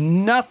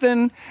doing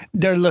nothing.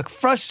 They look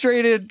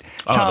frustrated.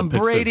 Tom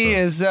Brady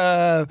is,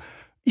 bitching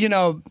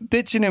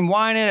and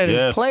whining at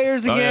his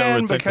players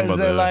again because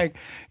they're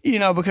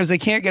because they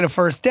can't get a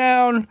first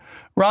down.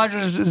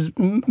 Rodgers is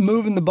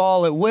moving the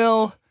ball at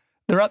will.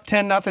 They're up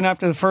 10-0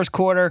 after the first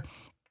quarter.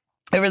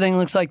 Everything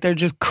looks like they're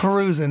just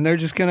cruising. They're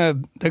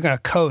gonna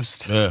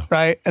coast,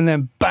 right? And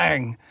then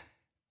bang,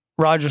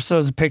 Rodgers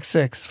throws a pick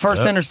six,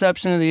 first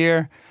interception of the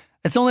year.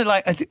 It's only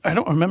like I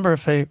don't remember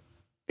if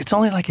it's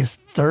only like his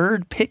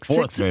third pick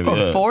six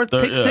or fourth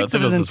pick six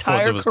of his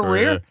entire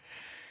career.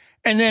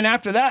 And then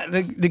after that,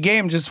 the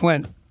game just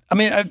went. I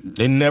mean,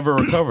 they never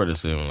recovered it,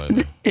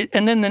 seemingly.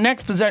 And then the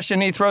next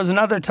possession, he throws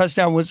another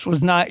touchdown, which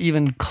was not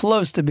even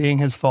close to being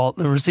his fault.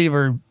 The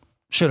receiver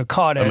should have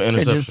caught it.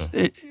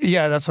 Interception.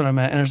 That's what I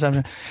meant.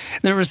 Interception.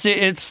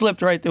 It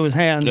slipped right through his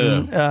hands.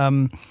 Yeah.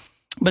 And,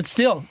 but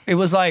still, it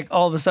was like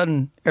all of a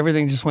sudden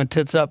everything just went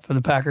tits up for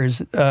the Packers.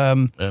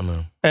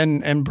 Man.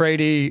 And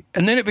Brady,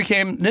 and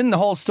then the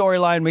whole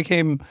storyline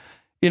became,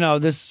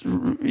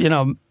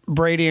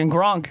 Brady and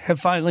Gronk have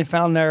finally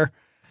found their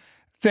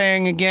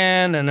thing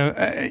again, and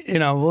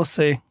we'll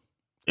see.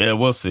 Yeah,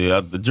 we'll see.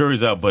 The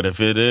jury's out, but if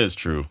it is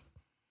true,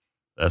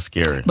 that's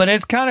scary. But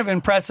it's kind of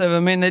impressive.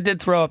 I mean, they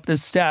did throw up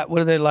this stat.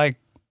 What are they like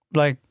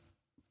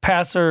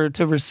passer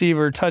to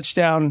receiver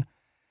touchdown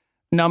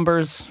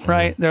numbers,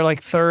 right? They're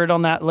like third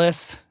on that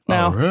list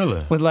now. Oh,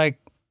 really? With like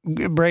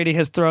Brady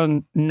has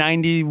thrown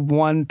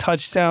 91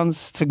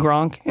 touchdowns to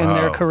Gronk in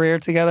their career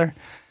together.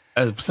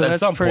 At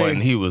some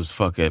point, he was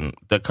fucking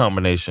that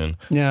combination.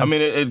 Yeah. I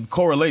mean, it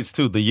correlates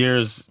to the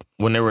years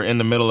when they were in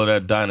the middle of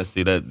that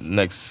dynasty, that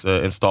next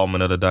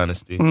installment of the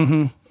dynasty.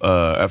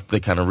 After they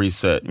kind of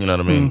reset, you know what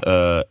I mean?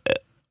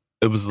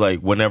 It was like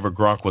whenever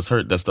Gronk was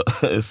hurt,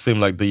 it seemed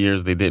like the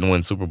years they didn't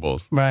win Super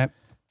Bowls. Right.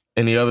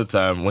 Any other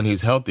time when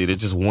he's healthy, they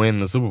just win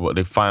the Super Bowl.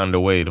 They find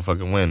a way to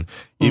fucking win,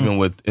 even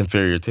with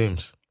inferior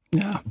teams.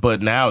 Yeah.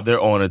 But now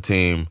they're on a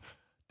team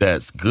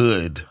that's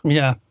good.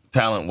 Yeah.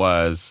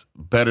 Talent-wise,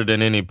 better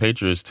than any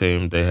Patriots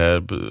team they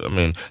had. But, I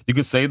mean, you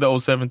could say the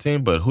 2007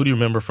 team, but who do you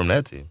remember from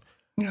that team?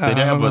 They didn't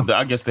have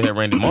I guess they had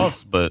Randy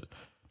Moss, but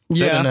they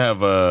didn't have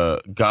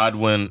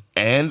Godwin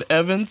and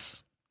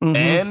Evans,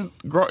 and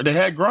they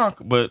had Gronk,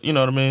 but you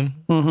know what I mean?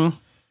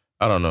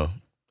 I don't know.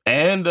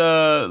 And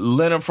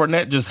Leonard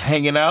Fournette just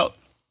hanging out,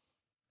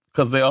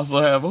 because they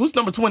also have, who's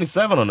number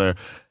 27 on there?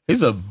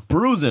 He's a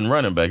bruising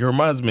running back. He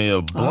reminds me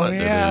of Blunt.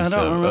 I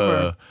don't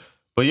remember.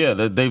 But yeah,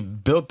 they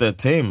built that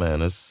team, man.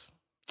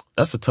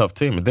 That's a tough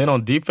team. And then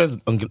on defense,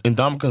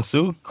 Ndamukong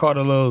Suh caught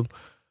a little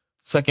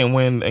second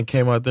win and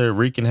came out there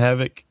wreaking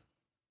havoc.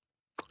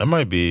 That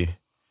might be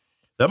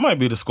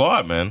the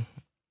squad, man.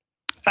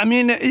 I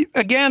mean,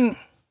 again,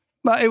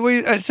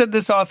 I said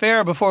this off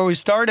air before we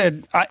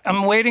started.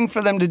 I'm waiting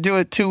for them to do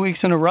it 2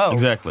 weeks in a row.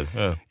 Exactly.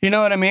 Yeah. You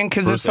know what I mean?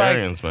 Because it's like,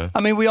 Arians, man. I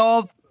mean, we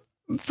all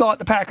thought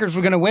the Packers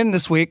were going to win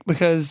this week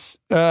because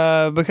the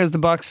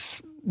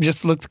Bucs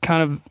just looked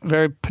kind of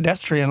very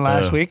pedestrian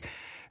last week,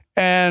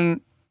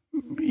 and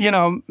you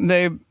know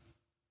they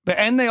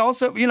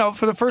also, you know,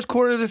 for the first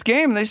quarter of this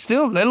game they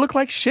looked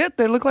like shit.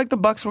 They looked like the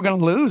Bucs were going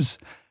to lose,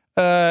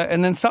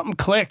 and then something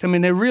clicked. I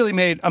mean, they really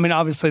made. I mean,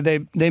 obviously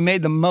they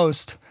made the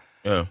most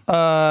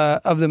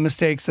of the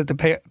mistakes that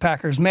the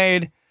Packers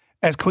made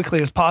as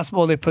quickly as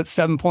possible. They put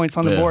 7 points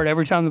on the board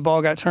every time the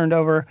ball got turned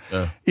over.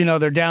 You know,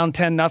 they're down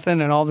 10-0,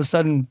 and all of a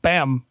sudden,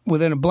 bam!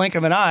 Within a blink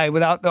of an eye,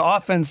 without the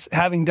offense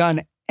having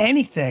done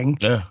anything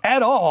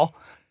at all.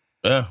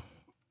 Yeah.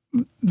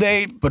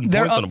 They're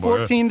up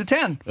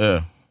 14-10.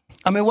 Yeah.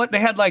 I mean, what they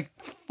had like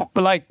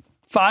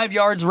 5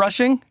 yards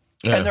rushing,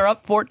 and they're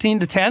up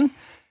 14-10.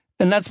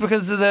 And that's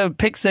because of the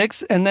pick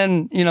six. And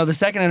then, you know, the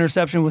second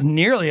interception was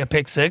nearly a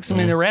pick six. I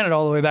mean, they ran it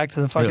all the way back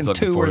to the fucking like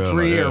 2 or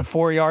 3 or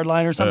 4 yard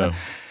line or something.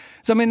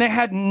 So, I mean, they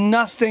had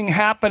nothing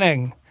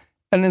happening.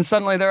 And then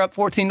suddenly they're up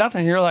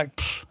 14-0. You're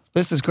like,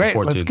 this is great.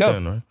 Let's go.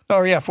 10, right?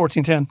 Oh, yeah,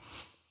 14-10.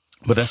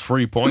 But that's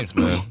free points,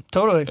 man.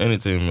 Totally. Any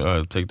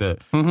team take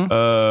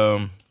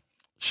that.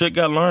 Shit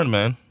got learned,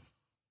 man.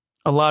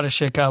 A lot of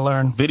shit got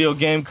learned. Video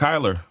game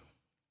Kyler.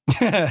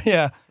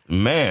 Yeah.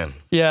 Man.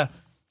 Yeah.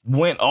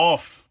 Went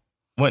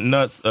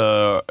nuts.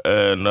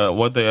 And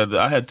one thing,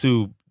 I had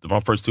my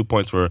first 2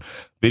 points were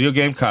video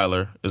game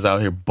Kyler is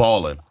out here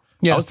balling.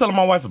 Yeah. I was telling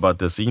my wife about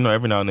this. So, you know,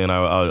 every now and then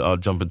I'll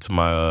jump into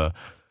my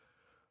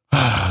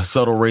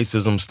subtle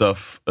racism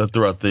stuff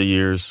throughout the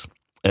years.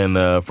 And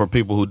for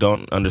people who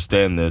don't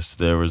understand this,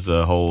 there was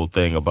a whole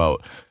thing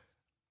about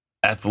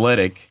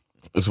athletic,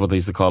 is what they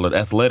used to call it,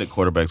 athletic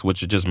quarterbacks,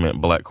 which it just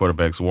meant black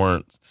quarterbacks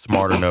weren't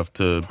smart enough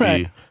to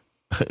be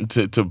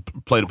to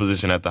play the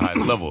position at the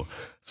highest level.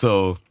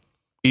 So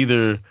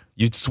either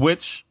you'd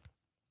switch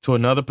to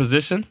another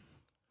position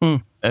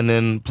and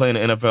then play in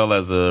the NFL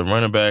as a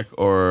running back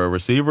or a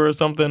receiver or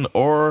something,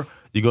 or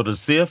you go to the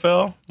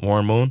CFL,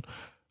 Warren Moon,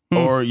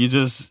 or you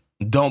just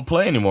don't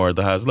play anymore at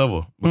the highest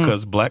level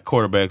because black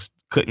quarterbacks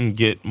couldn't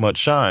get much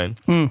shine.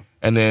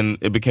 And then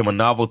it became a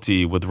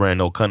novelty with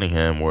Randall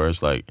Cunningham, where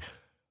it's like,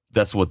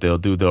 that's what they'll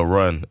do. They'll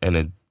run, and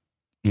it,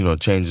 you know,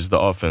 changes the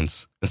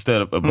offense.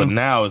 Instead of, but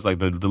now it's like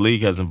the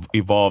league has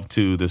evolved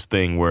to this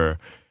thing where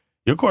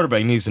your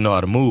quarterback needs to know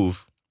how to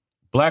move.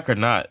 Black or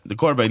not, the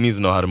quarterback needs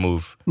to know how to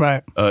move.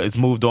 Right. It's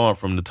moved on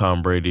from the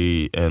Tom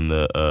Brady and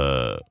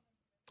the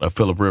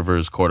Phillip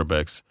Rivers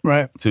quarterbacks.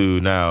 Right. To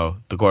now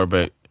the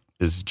quarterback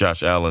is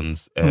Josh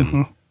Allen's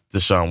and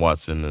Deshaun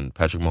Watson and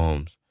Patrick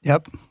Mahomes.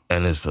 Yep.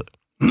 And it's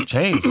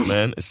changed,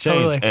 man. It's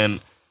changed. Totally.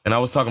 And I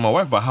was talking to my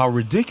wife about how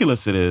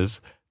ridiculous it is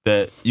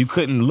that you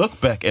couldn't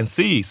look back and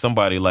see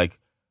somebody like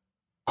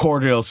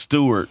Cordell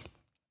Stewart,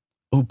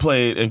 who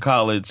played in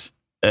college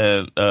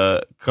and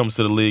comes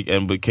to the league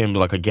and became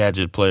like a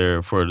gadget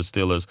player for the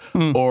Steelers.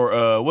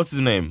 Or what's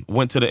his name?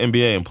 Went to the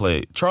NBA and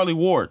played. Charlie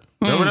Ward.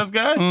 Remember this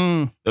guy?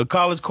 The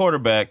college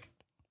quarterback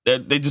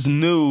that they just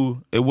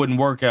knew it wouldn't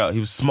work out. He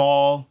was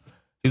small.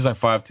 He was like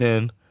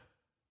 5'10".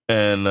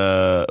 And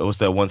what's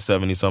that,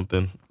 170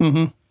 something?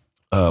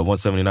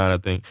 179, I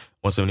think.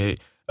 178.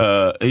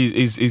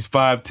 He's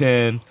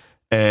 5'10",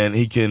 and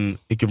he can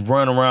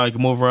run around, he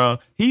can move around.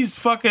 He's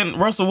fucking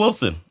Russell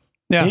Wilson.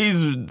 Yeah.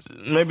 He's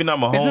maybe not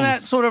Mahomes. Isn't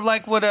that sort of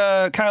like what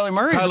Kyler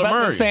Murray is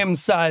about the same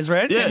size,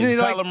 right? Yeah, he's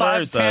Kyler like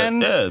Murray's size.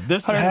 Yeah,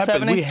 this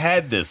happened. We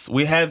had this.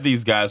 We had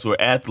these guys who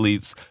are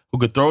athletes who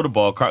could throw the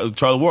ball.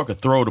 Charlie Ward could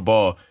throw the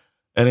ball.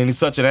 And then he's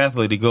such an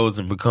athlete, he goes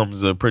and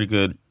becomes a pretty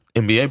good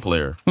NBA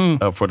player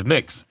for the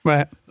Knicks.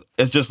 Right.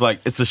 It's just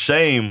like, it's a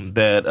shame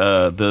that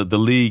the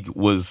league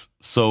was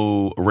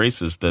so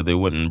racist that they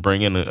wouldn't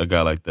bring in a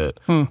guy like that.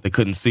 They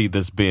couldn't see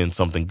this being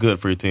something good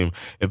for your team.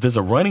 If there's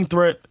a running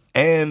threat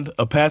and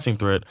a passing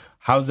threat,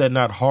 how's that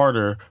not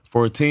harder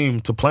for a team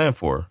to plan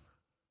for?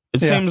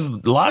 It seems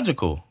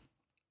logical.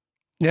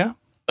 Yeah.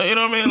 You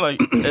know what I mean?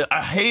 Like,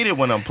 I hate it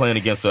when I'm playing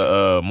against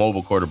a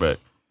mobile quarterback.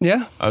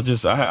 Yeah. I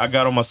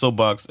got on my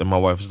soapbox, and my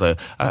wife was like,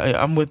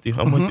 I'm with you.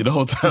 I'm with you the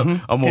whole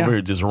time. I'm over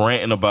here just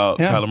ranting about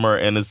Kyler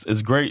Murray, and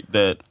it's great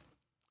that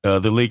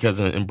the league has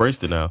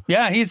embraced it now.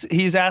 Yeah,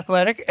 he's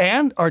athletic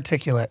and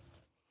articulate.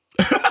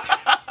 Did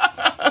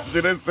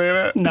I say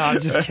that? No, I'm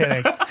just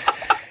kidding.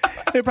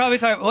 They're probably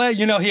talking, well,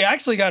 he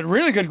actually got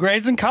really good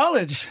grades in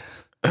college.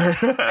 Oh,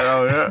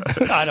 yeah.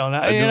 I don't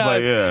know.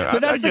 But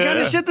that's the kind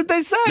of shit that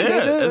they say.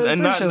 Yeah,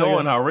 and not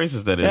knowing how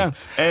racist that is. Yeah.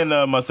 And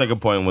my second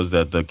point was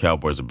that the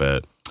Cowboys are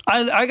bad.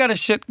 I got a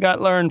shit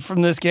got learned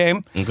from this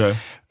game. Okay.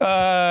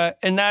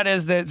 And that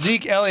is that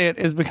Zeke Elliott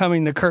is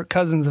becoming the Kirk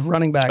Cousins of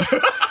running backs.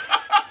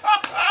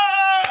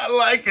 I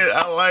like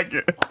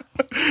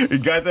it. He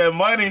got that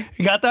money.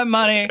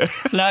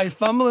 Now he's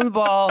fumbling the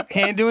ball.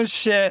 He ain't doing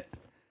shit.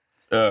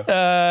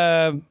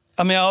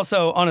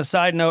 Also, on a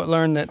side note,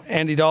 learned that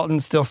Andy Dalton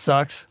still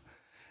sucks.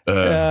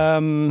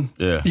 And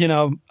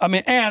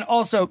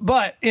also,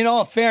 but in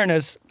all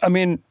fairness,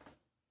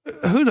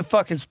 who the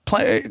fuck is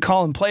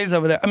calling plays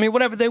over there?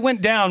 Whatever, they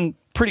went down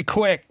pretty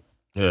quick,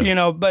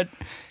 but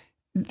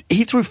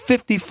he threw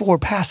 54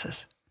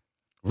 passes.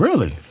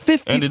 Really?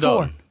 54. Andy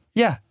Dalton?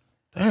 Yeah.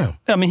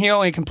 Damn. He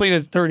only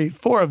completed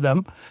 34 of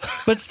them.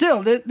 But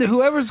still,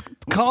 whoever's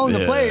calling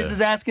the plays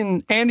is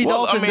asking Andy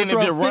Dalton to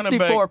throw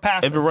 54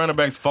 passes. If your running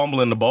back's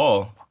fumbling the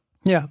ball,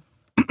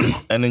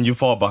 and then you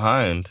fall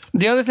behind.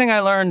 The other thing I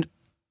learned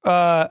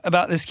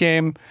about this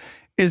game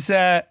is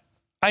that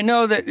I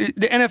know that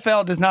the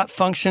NFL does not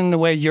function the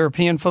way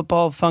European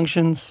football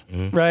functions,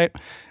 right?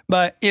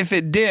 But if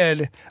it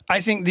did,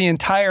 I think the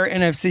entire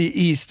NFC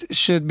East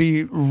should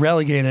be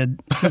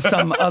relegated to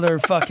some other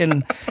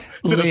fucking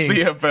to league.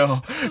 The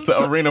CFL,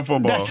 to arena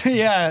football.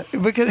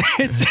 Because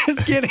it's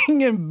just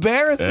getting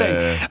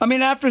embarrassing.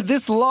 After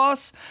this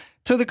loss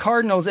to the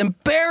Cardinals,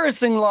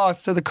 embarrassing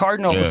loss to the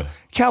Cardinals,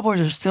 Cowboys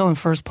are still in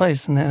first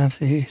place in the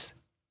NFC East.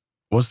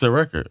 What's their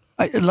record?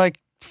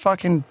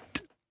 Fucking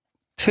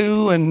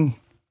 2 and...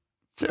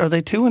 Are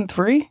they 2 and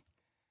 3?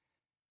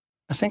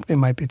 I think they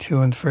might be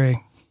 2 and 3.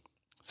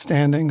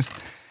 Standings.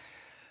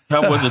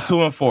 Cowboys are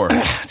 2 and 4.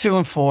 2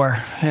 and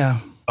 4. Yeah.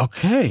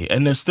 Okay,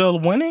 and they're still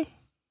winning.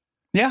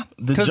 Yeah,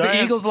 because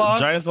the Eagles lost.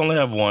 The Giants only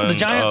have one. The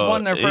Giants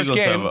won their first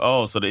game.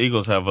 So the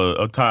Eagles have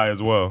a tie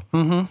as well.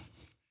 Mm-hmm.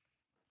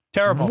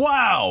 Terrible.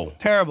 Wow.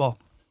 Terrible.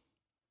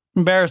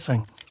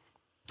 Embarrassing.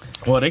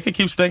 Well, they could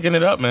keep stinking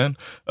it up, man.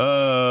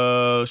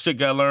 Shit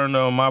got learned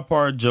on my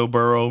part. Joe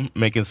Burrow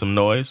making some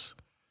noise.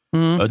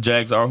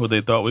 Jags are who they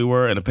thought we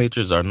were, and the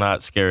Patriots are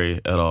not scary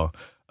at all.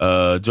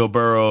 Joe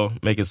Burrow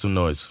making some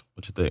noise.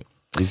 What you think?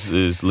 This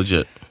is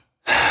legit.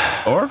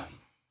 Or?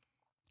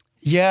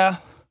 Yeah.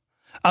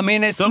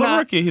 It's still not, a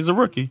rookie. He's a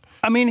rookie.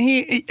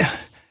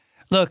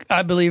 Look,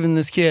 I believe in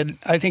this kid.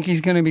 I think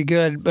he's going to be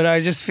good, but I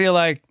just feel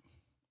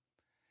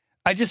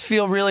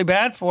really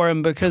bad for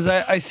him because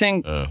I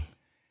think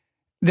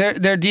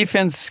their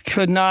defense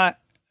could not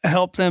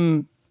help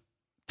them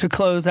to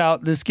close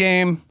out this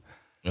game.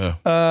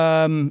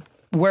 Yeah.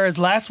 Whereas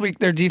last week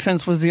their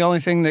defense was the only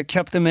thing that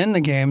kept them in the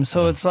game.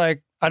 So it's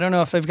like, I don't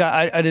know if they've got,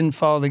 I didn't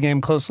follow the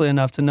game closely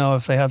enough to know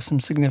if they have some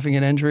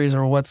significant injuries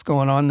or what's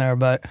going on there.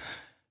 But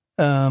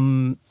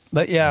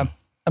yeah,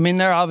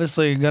 they're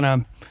obviously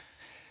they're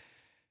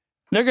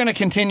going to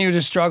continue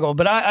to struggle,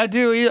 but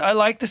I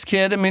like this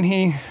kid.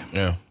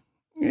 Again,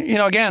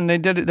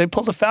 they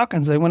pulled the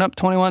Falcons. They went up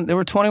 21. They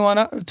were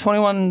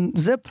 21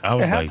 zip. I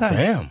was like,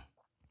 damn.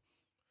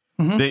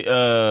 They,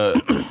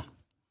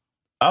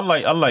 I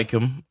like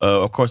him.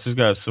 Of course, he's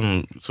got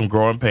some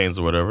growing pains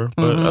or whatever.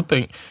 But I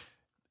think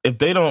if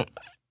they don't,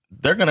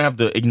 they're going to have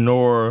to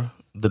ignore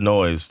the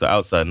noise, the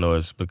outside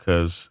noise,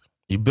 because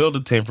you build a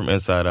team from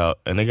inside out,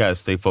 and they got to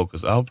stay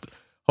focused.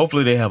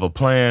 Hopefully they have a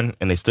plan,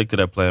 and they stick to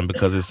that plan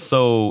because it's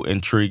so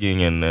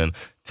intriguing and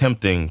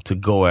tempting to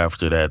go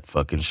after that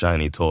fucking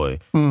shiny toy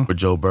for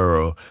Joe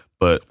Burrow.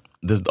 But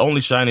the only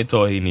shiny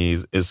toy he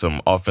needs is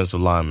some offensive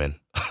linemen.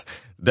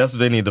 That's what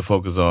they need to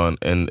focus on,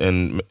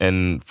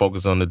 and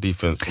focus on the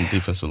defense and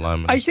defensive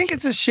linemen. I think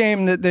it's a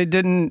shame that they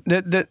didn't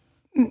that the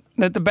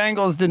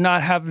Bengals did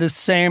not have the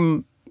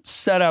same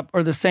setup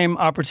or the same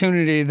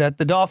opportunity that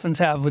the Dolphins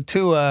have with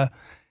Tua,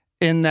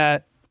 in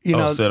that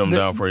set him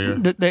down for a year,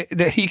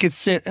 that he could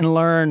sit and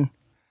learn,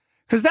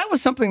 because that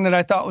was something that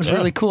I thought was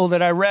really cool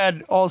that I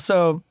read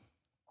also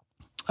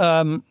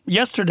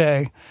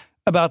yesterday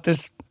about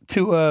this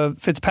Tua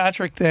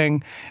Fitzpatrick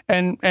thing,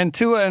 and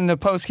Tua in the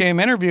post-game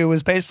interview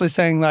was basically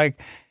saying, like,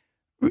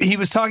 he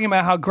was talking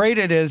about how great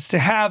it is to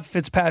have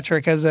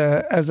Fitzpatrick as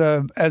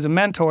a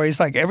mentor. He's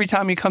like, every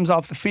time he comes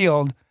off the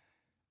field,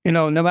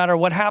 no matter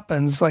what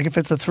happens, like if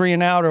it's a 3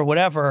 and out or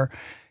whatever,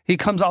 he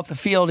comes off the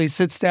field, he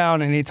sits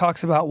down, and he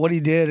talks about what he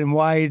did and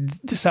why he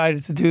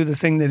decided to do the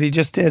thing that he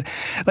just did.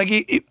 Like,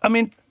 I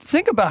mean,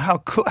 think about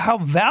how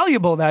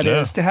valuable that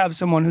is to have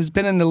someone who's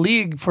been in the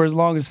league for as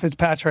long as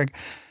Fitzpatrick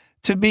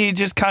to be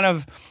just kind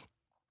of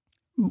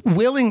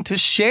willing to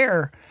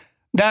share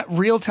that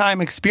real-time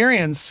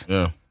experience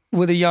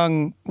with a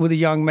young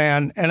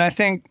man. And I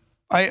think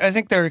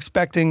they're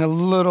expecting a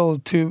little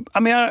too. I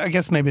mean, I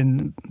guess maybe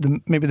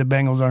the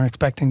Bengals aren't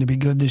expecting to be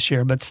good this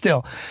year, but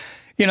still,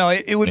 you know,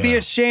 it would be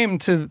a shame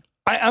to.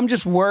 I'm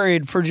just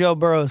worried for Joe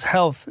Burrow's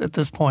health at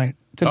this point.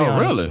 To be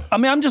honest. Really? I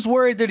mean, I'm just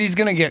worried that he's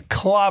going to get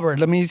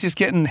clobbered. I mean, he's just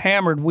getting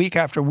hammered week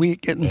after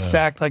week, getting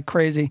sacked like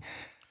crazy.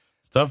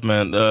 It's tough,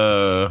 man.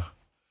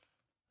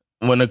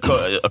 When a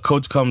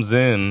coach comes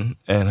in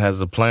and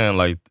has a plan,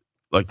 like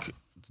the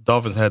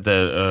Dolphins had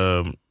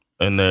that,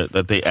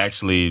 that they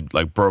actually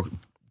like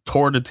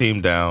tore the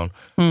team down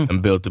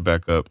and built it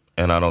back up,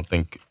 and I don't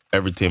think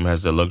every team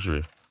has the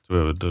luxury to be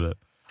able to do that.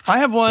 I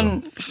have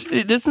one.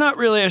 It's not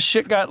really a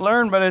shit got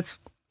learned, but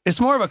it's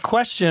more of a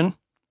question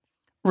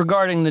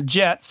regarding the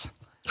Jets.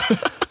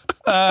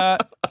 And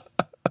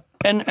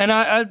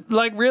I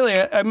like really,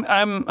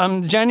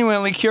 I'm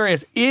genuinely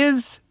curious.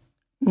 Is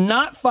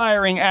not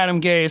firing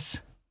Adam Gase,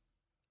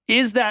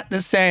 is that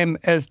the same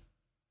as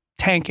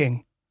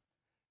tanking?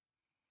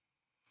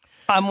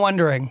 I'm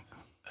wondering.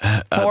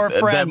 For a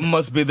friend. That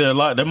must be their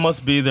line. That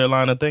must be their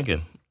line of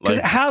thinking.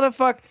 Like, how the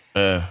fuck?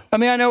 I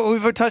mean, I know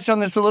we've touched on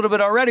this a little bit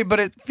already, but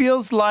it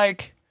feels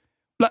like,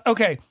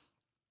 okay,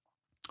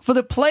 for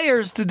the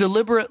players to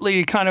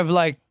deliberately kind of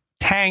like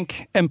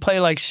tank and play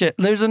like shit,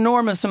 there's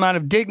enormous amount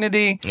of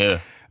dignity. Yeah.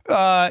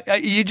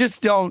 You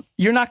just don't.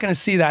 You're not going to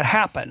see that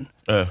happen.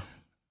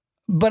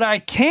 But I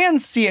can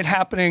see it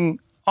happening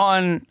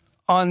on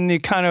the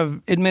kind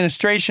of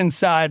administration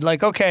side.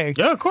 Like, okay,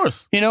 yeah, of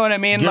course. You know what I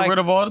mean? Get like, rid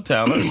of all the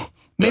talent.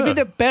 Maybe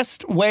the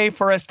best way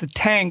for us to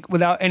tank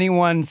without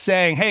anyone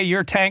saying, "Hey,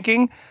 you're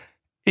tanking,"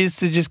 is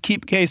to just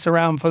keep Gase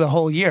around for the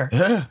whole year.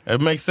 Yeah,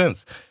 it makes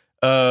sense.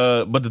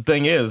 But the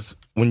thing is,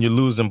 when you're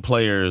losing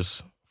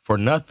players for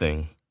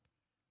nothing,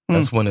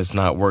 that's when it's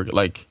not working.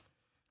 Like,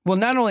 well,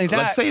 not only that,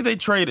 like say they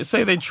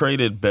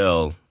traded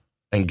Bell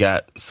and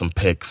got some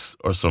picks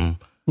or some.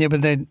 Yeah,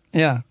 but they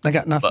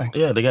got nothing.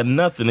 They got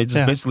nothing. They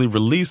just basically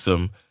release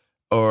them,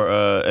 or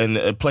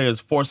and players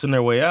forcing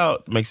their way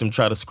out makes them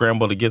try to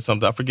scramble to get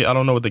something. I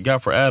don't know what they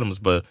got for Adams,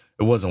 but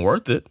it wasn't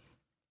worth it.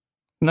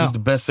 No, he's the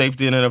best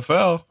safety in the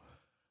NFL.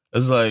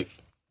 It's like,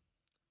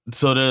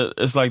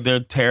 it's like they're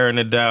tearing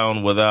it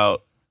down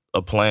without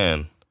a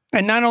plan.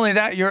 And not only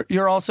that,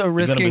 you're also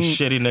risking. You're gonna be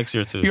shitty next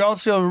year too. You're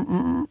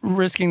also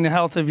risking the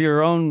health of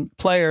your own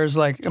players.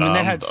 Like, I mean,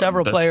 they had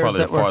several players probably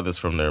that were farthest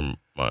from their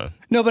mind.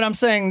 No, but I'm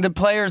saying the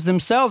players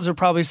themselves are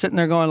probably sitting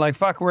there going like,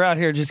 "Fuck, we're out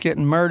here just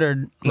getting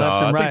murdered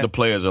left and right." I think the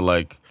players are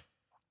like,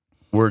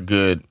 "We're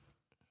good."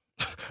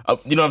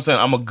 You know what I'm saying?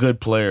 I'm a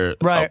good player.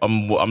 Right.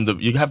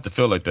 You have to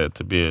feel like that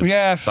to be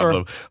sure. top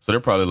level. So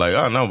they're probably like,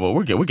 "Oh no, but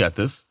we're good. We got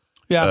this."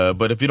 Yeah.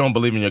 But if you don't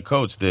believe in your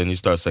coach, then you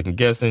start second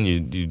guessing.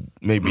 You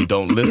maybe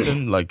don't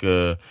listen. Like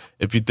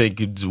if you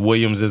think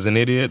Williams is an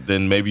idiot,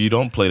 then maybe you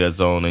don't play that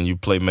zone and you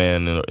play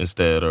man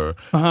instead, or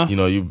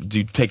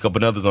you take up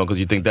another zone because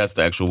you think that's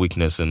the actual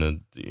weakness,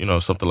 and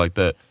something like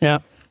that. Yeah.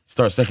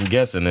 Start second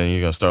guessing, and you're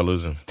gonna start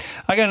losing.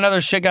 I got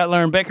another shit got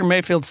learned. Baker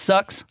Mayfield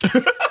sucks.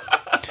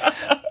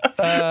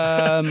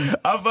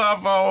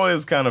 I've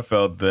always kind of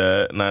felt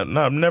that.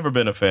 I've never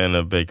been a fan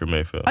of Baker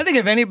Mayfield. I think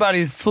if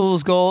anybody's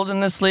fool's gold in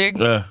this league,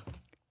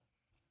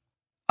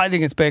 I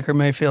think it's Baker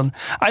Mayfield.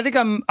 I think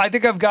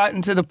I've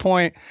gotten to the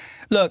point.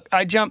 Look,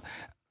 I'm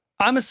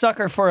a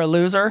sucker for a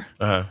loser,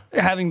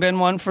 having been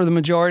one for the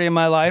majority of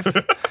my life.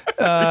 Okay.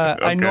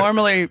 I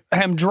normally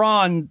am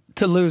drawn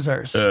to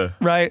losers,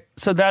 right?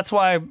 So that's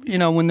why,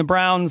 when the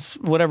Browns,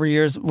 whatever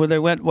years, where they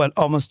went,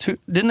 almost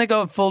didn't they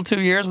go a full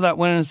 2 years without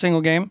winning a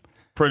single game?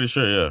 Pretty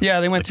sure, yeah. Yeah,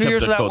 they went 2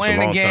 years without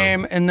winning a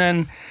game, and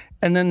then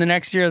the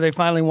next year they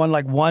finally won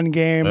like one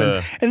game,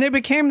 and they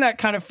became that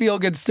kind of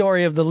feel-good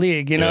story of the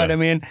league, you know what I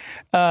mean?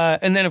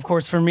 And then, of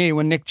course, for me,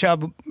 when Nick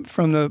Chubb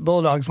from the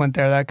Bulldogs went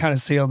there, that kind of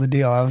sealed the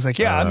deal. I was like,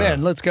 yeah, I'm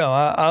in. Let's go.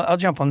 I'll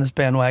jump on this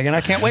bandwagon.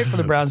 I can't wait for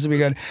the Browns to be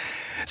good.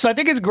 So I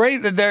think it's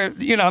great that they're,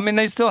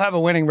 they still have a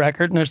winning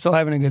record, and they're still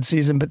having a good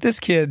season, but this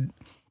kid,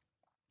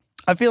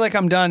 I feel like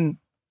I'm done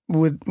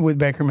with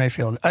Baker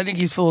Mayfield. I think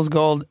he's fool's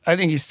gold. I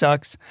think he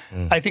sucks.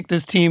 I think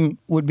this team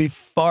would be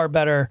far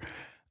better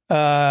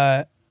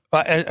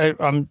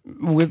I'm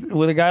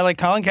with a guy like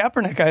Colin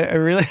Kaepernick. I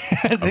really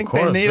think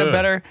they need a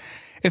better.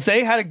 If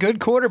they had a good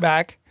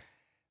quarterback,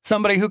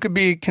 somebody who could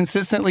be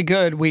consistently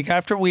good week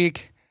after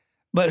week,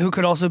 but who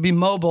could also be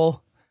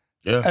mobile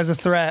as a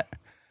threat.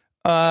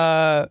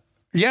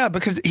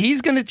 Because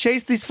he's going to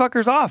chase these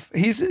fuckers off.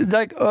 He's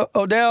like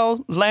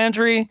Odell,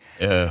 Landry.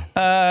 Yeah.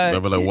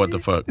 They'll be like, what the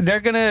fuck? They're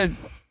going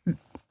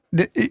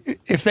to,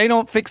 if they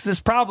don't fix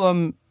this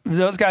problem,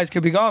 those guys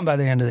could be gone by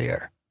the end of the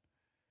year.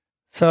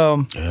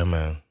 So. Yeah,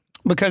 man.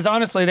 Because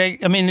honestly,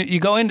 you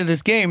go into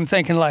this game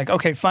thinking like,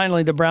 okay,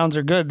 finally the Browns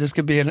are good. This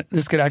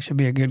could actually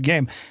be a good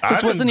game.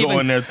 This I didn't go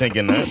in there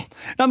thinking that.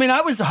 I mean,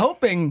 I was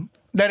hoping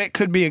that it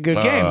could be a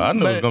good game. I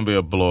knew it was going to be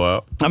a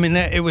blowout. I mean,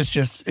 it was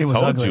Told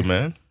ugly. you,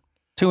 man.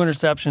 2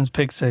 interceptions,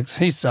 pick 6.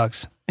 He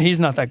sucks. He's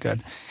not that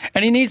good.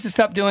 And he needs to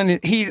stop doing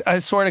I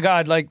swear to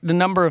God, like the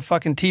number of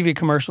fucking TV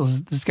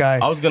commercials this guy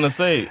I was going to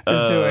say,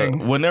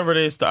 doing. Whenever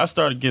I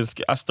start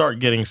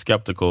getting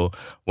skeptical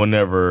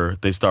whenever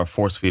they start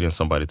force feeding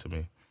somebody to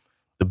me.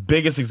 The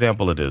biggest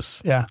example of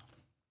this. Yeah.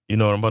 You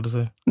know what I'm about to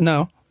say?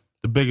 No.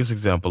 The biggest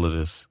example of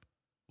this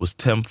was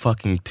Tim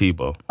fucking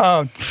Tebow.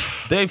 Oh.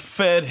 They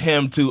fed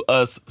him to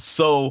us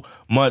so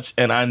much,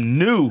 and I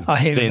knew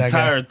the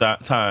entire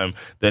time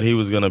that he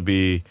was going to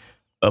be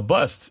a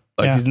bust.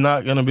 Like, he's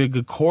not going to be a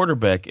good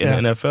quarterback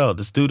in the NFL.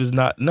 This dude is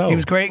not. No. He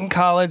was great in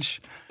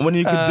college. When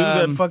you could do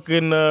that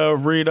fucking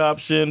read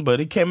option, but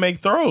he can't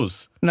make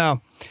throws.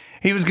 No.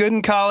 He was good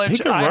in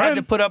college. I had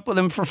to put up with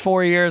him for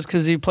 4 years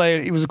because he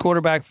was a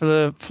quarterback for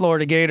the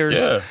Florida Gators.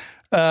 Yeah.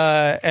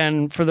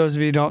 And for those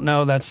of you who don't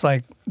know, that's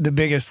like the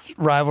biggest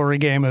rivalry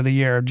game of the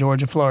year,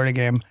 Georgia-Florida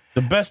game.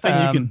 The best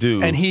thing you could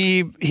do. And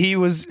he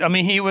was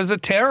a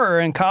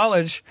terror in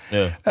college.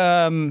 Yeah.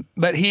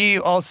 But he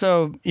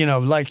also,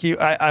 like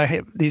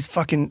I these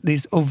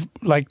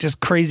like just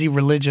crazy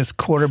religious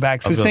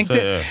quarterbacks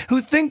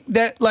who think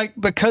that like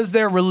because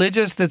they're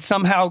religious that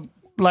somehow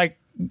like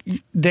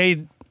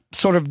they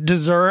sort of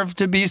deserve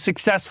to be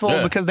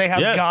successful because they have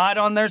God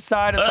on their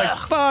side. It's like,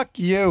 fuck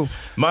you.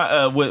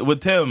 My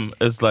with Tim,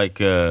 it's like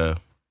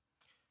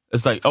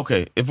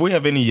okay, if we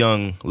have any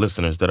young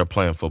listeners that are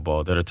playing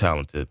football that are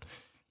talented,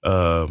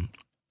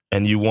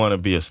 and you want to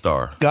be a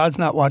star, God's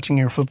not watching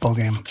your football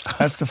game.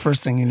 That's the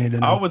first thing you need to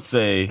know. I would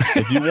say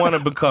if you want to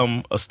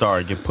become a star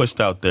and get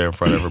pushed out there in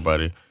front of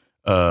everybody,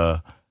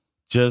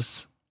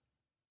 just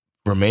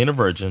remain a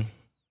virgin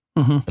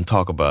and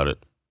talk about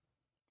it.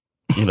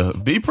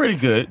 Be pretty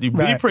good.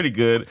 Be pretty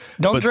good.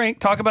 Don't drink.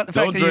 Talk about the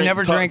fact that you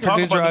never drink or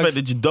do drugs. Talk about the fact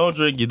that you don't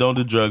drink, you don't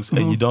do drugs,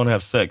 and you don't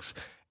have sex.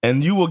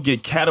 And you will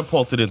get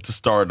catapulted into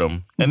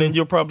stardom. And then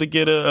you'll probably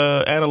get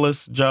an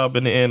analyst job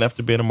in the end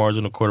after being a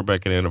marginal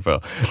quarterback in the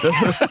NFL.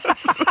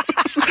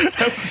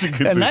 That's what you could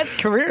do. And that's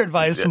career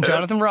advice from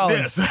Jonathan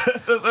Rollins. Yes,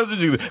 that's what you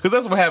do. Because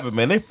that's what happened,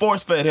 man. They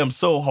force-fed him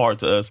so hard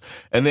to us.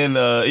 And then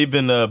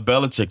even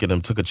Belichick and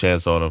them took a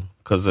chance on him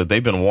because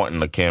they've been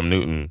wanting a Cam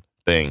Newton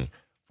thing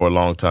for a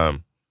long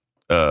time.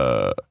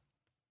 That's.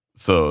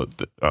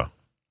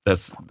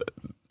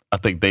 I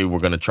think they were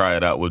going to try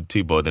it out with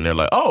Tebow. Then they're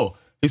like, oh,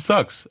 he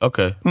sucks.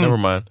 Okay, never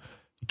mind.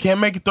 You can't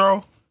make a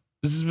throw.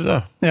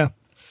 Yeah.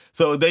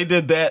 So they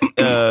did that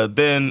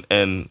then,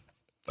 and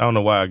I don't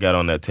know why I got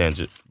on that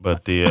tangent,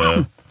 but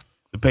the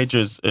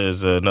Patriots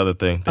is another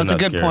thing. They're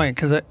That's a good point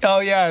because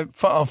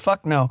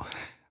fuck no,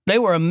 they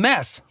were a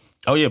mess.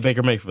 Oh yeah,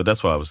 Baker Mayfield.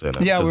 That's why I was saying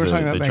that. Yeah, we were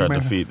talking about Baker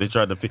Mayfield. They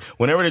tried to feed.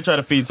 Whenever they try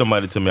to feed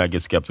somebody to me, I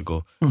get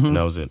skeptical. And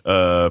that was it.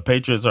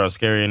 Patriots aren't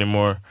scary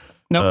anymore.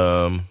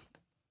 No,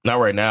 not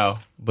right now.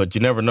 But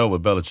you never know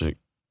with Belichick.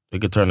 They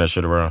could turn that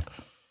shit around.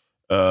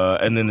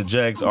 And then the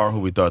Jags are who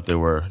we thought they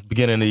were.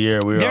 Beginning of the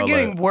year, they're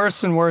getting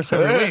worse and worse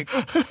every week.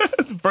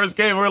 The first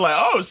game, we were like,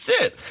 oh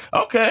shit,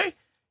 okay.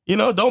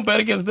 Don't bet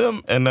against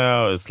them. And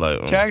now it's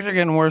like Jags are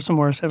getting worse and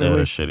worse every week.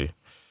 They're shitty.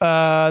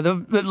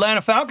 The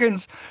Atlanta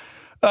Falcons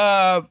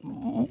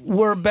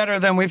were better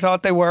than we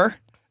thought they were.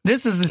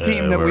 This is the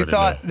team that we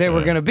thought they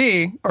were going to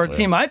be, or a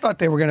team I thought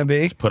they were going to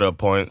be. Just put up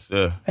points,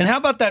 yeah. And how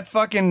about that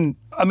fucking,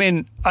 I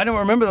don't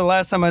remember the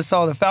last time I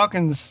saw the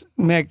Falcons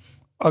make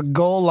a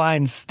goal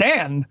line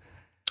stand.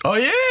 Oh,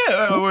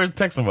 yeah. We were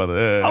texting about it.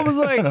 Yeah. I was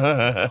like,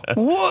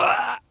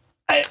 what?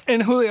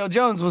 And Julio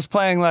Jones was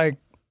playing like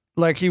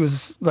he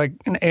was like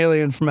an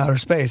alien from outer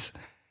space.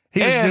 They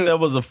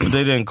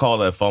didn't call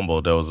that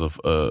fumble. That was a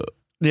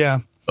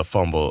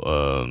fumble.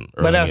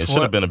 But it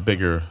should have been a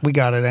bigger. We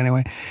got it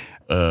anyway.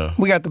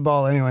 We got the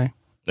ball anyway.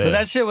 Yeah. But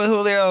that shit with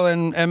Julio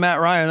and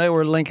Matt Ryan, they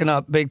were linking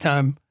up big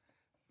time.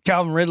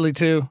 Calvin Ridley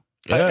too.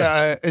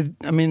 Yeah.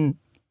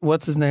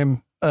 What's his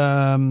name?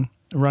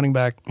 Running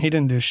back. He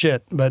didn't do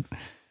shit, but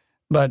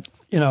we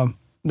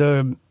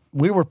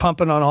were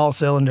pumping on all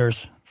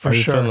cylinders for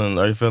sure.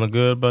 Are you feeling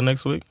good about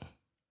next week?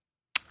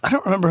 I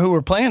don't remember who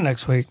we're playing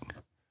next week.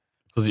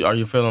 Are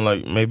you feeling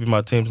like maybe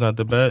my team's not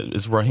the bad?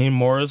 Is Raheem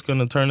Morris going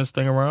to turn this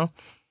thing around?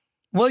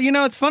 Well,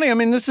 it's funny.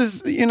 This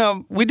is,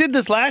 we did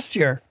this last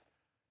year.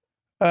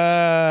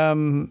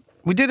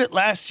 We did it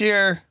last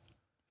year.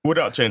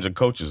 Without changing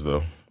coaches,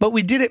 though. But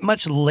we did it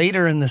much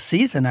later in the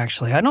season,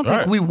 actually. I don't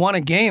think we won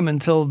a game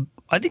until,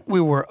 I think we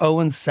were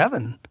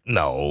 0-7.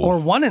 No. Or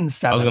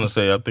 1-7. I was going to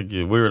say, I think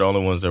we were the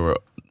only ones that were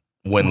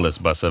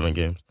winless by 7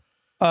 games.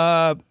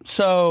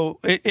 So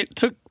it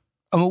took,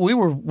 we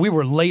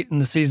were late in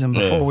the season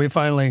before we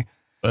finally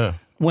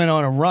went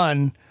on a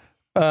run.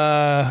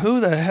 Who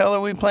the hell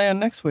are we playing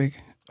next week?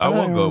 I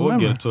won't go. We'll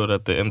get into it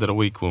at the end of the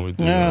week when we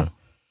do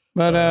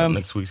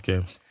next week's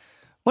games.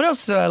 What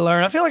else did I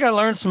learn? I feel like I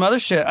learned some other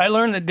shit. I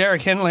learned that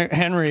Derrick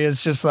Henry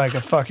is just like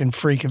a fucking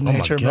freak of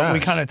nature, but we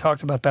kind of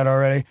talked about that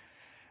already.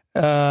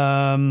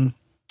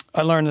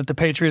 I learned that the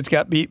Patriots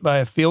got beat by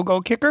a field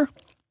goal kicker.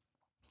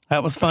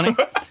 That was funny.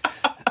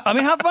 I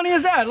mean, how funny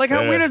is that? Like,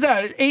 how weird is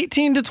that?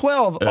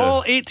 18-12,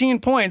 all 18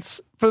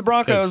 points for the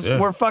Broncos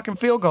were fucking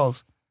field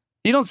goals.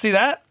 You don't see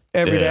that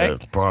every day.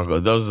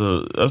 Broncos.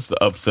 That's the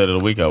upset of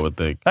the week, I would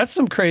think. That's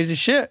some crazy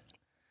shit.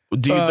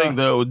 Do you think,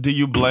 though, do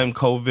you blame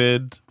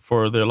COVID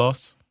for their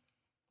loss?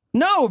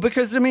 No,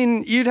 because, I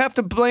mean, you'd have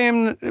to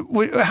blame...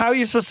 How are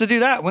you supposed to do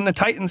that when the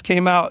Titans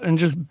came out and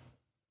just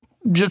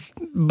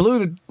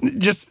blew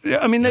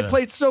they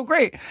played so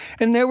great,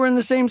 and they were in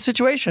the same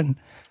situation.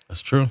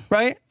 That's true.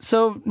 Right?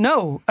 So,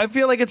 no, I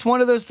feel like it's one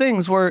of those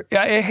things where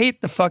I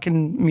hate the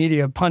fucking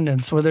media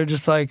pundits where they're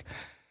just like,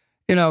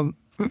 you know,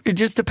 it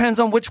just depends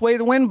on which way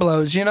the wind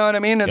blows. You know what I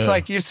mean? It's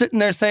like you're sitting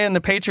there saying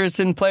the Patriots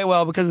didn't play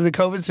well because of the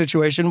COVID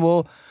situation.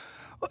 Well,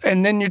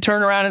 and then you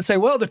turn around and say,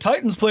 well, the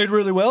Titans played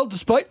really well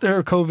despite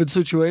their COVID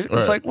situation. Right.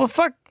 It's like, well,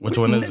 fuck. Which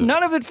one is it?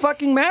 None of it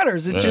fucking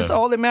matters. It just,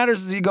 all that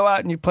matters is you go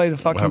out and you play the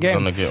fucking game.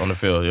 On the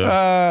field,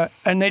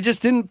 and they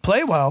just didn't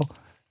play well.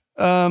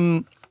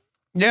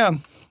 Yeah.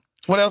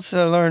 What else did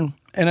I learn?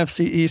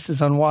 NFC East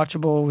is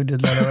unwatchable. We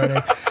did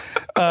that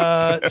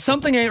already.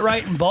 Something ain't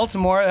right in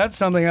Baltimore. That's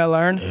something I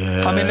learned.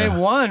 Yeah. I mean, they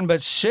won,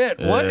 but shit,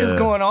 what is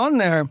going on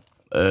there?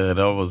 That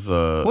was...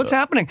 What's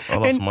happening? I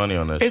lost money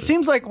on that shit. It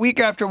seems like week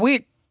after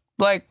week,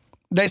 like,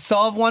 they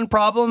solve one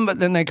problem, but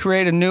then they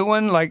create a new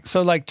one. Like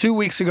 2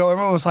 weeks ago,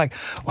 everyone was like,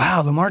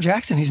 wow, Lamar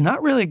Jackson, he's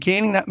not really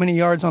gaining that many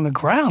yards on the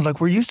ground.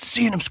 Like, we're used to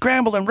seeing him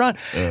scramble and run.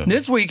 Yeah.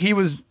 This week,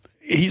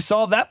 he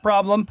solved that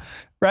problem,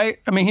 right?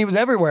 I mean, he was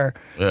everywhere.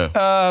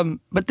 Yeah.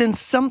 But then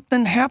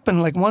something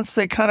happened. Like, once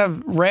they kind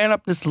of ran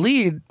up this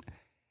lead,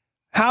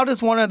 how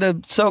does one of the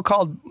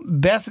so-called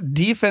best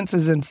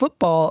defenses in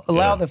football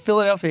allow the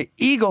Philadelphia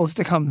Eagles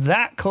to come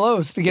that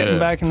close to getting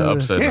back into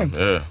this game?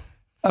 Yeah.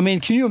 I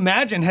mean, can you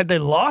imagine had they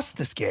lost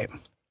this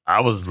game?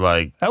 I was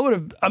like... I would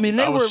have... I mean,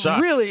 they were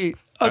shocked. really...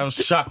 I was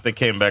shocked they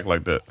came back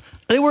like that.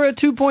 They were a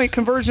 2-point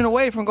conversion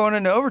away from going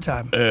into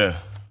overtime. Yeah.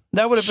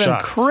 That would have been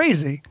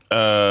crazy.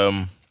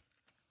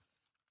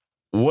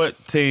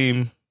 What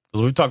team...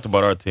 Because we talked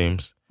about our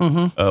teams.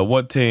 Mm-hmm.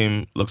 What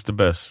team looks the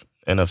best?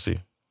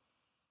 NFC.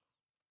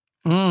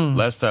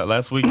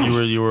 Last week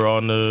you were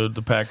on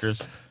the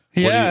Packers.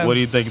 Yeah. What do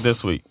you think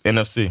this week?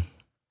 NFC.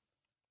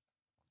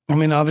 I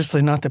mean,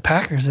 obviously not the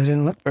Packers. They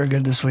didn't look very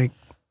good this week.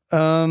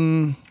 Oh,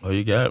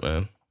 you got it,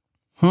 man.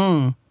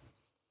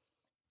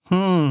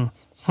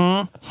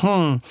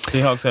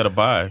 Seahawks had a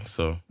bye,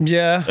 so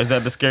yeah. Is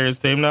that the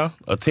scariest team now?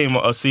 A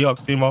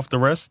Seahawks team off the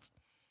rest?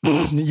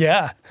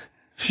 Yeah.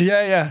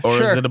 Or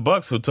sure. is it the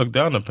Bucks who took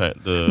down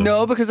the?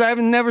 No, because I've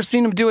never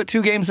seen them do it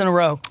 2 games in a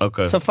row.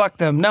 Okay. So fuck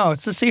them. No,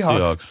 it's the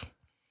Seahawks.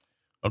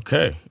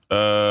 Okay.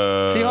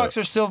 Seahawks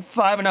are still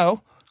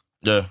 5-0.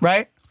 Yeah.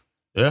 Right?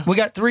 Yeah. We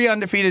got 3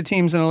 undefeated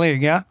teams in the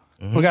league, yeah?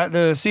 Mm-hmm. We got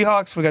the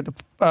Seahawks, we got the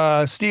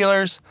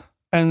Steelers,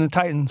 and the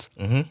Titans.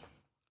 Mm-hmm.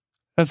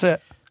 That's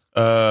it.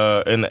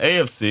 In the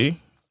AFC,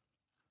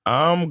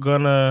 I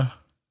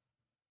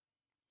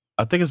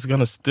think it's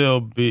gonna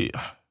still be.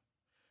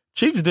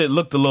 Chiefs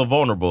looked a little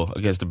vulnerable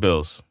against the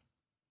Bills.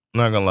 I'm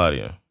not gonna lie to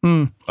you.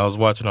 I was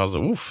watching. I was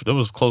like, "Oof, that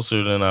was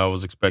closer than I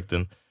was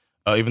expecting."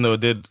 Even though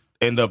it did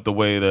end up the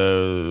way it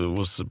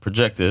was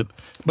projected.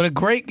 But a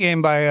great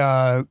game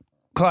by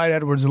Clyde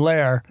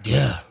Edwards-Helaire.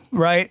 Yeah.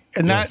 Right,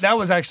 and that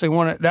was actually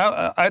one of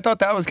that. I thought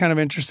that was kind of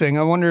interesting.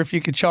 I wonder if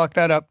you could chalk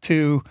that up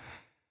to,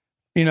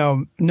 you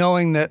know,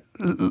 knowing that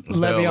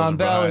Le'Veon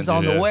Bell is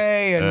on the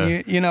way,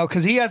 and you know,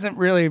 because he hasn't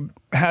really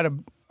had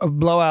a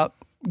blowout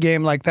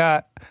game like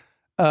that.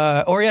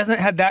 Or he hasn't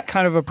had that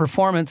kind of a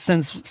performance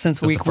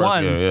since week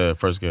one.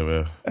 First game,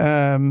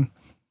 yeah.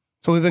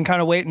 So we've been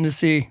kind of waiting to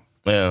see.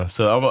 Yeah,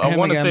 so I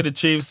want to say the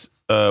Chiefs,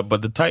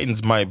 but the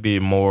Titans might be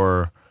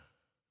more,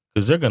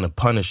 because they're going to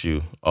punish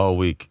you all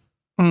week.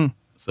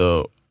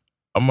 So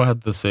I'm going to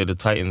have to say the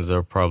Titans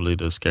are probably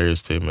the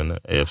scariest team in the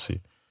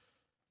AFC.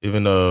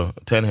 Even though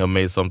Tannehill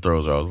made some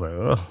throws, I was like,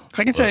 oh.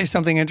 I can tell you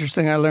something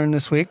interesting I learned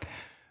this week.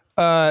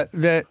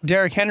 That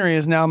Derrick Henry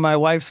is now my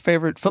wife's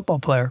favorite football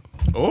player.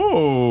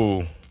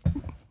 Oh.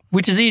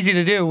 Which is easy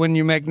to do when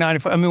you make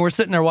 94. I mean, we're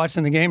sitting there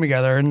watching the game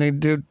together, and the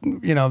dude,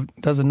 you know,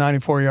 does a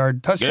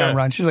 94-yard touchdown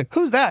run. She's like,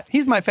 "Who's that?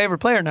 He's my favorite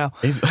player now."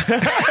 He's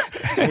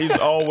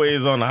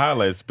always on the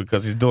highlights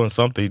because he's doing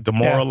something. He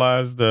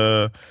demoralized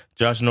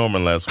Josh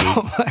Norman last week,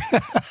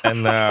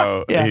 and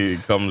now he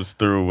comes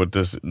through with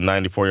this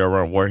 94-yard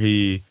run where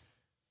he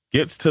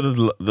gets to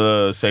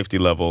the safety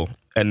level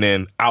and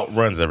then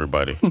outruns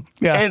everybody.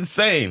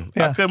 Insane.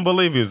 I couldn't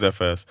believe he was that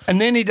fast. And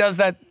then he does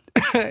that.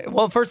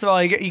 Well, first of all,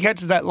 he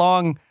catches that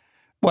long,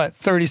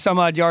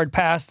 30-some-odd yard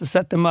pass to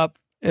set them up,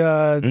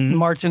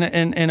 marching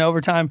in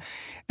overtime.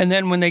 And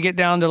then when they get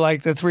down to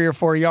like the 3 or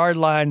 4 yard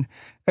line,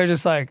 they're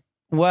just like,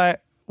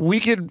 what? We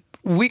could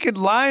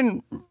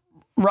line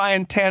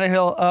Ryan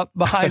Tannehill up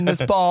behind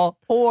this ball,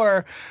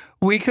 or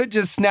We could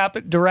just snap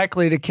it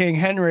directly to King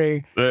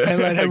Henry and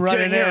let him run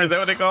King it Henry, in. is that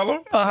what they call him?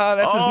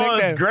 That's his nickname.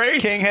 That's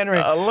great. King Henry.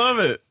 I love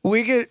it.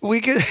 We could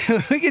we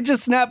could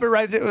just snap it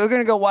right to, we're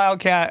going to go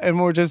Wildcat, and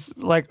we're just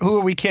like, who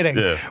are we kidding?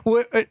 Yeah.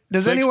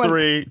 Does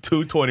 6'3",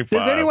 225.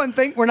 Does anyone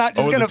think we're not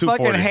just going to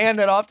fucking hand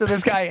it off to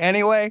this guy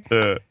anyway?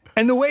 Yeah.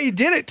 And the way he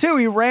did it, too,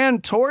 he ran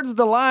towards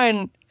the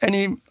line,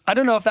 and I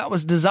don't know if that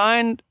was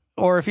designed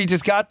or if he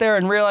just got there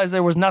and realized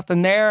there was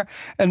nothing there,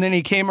 and then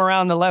he came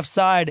around the left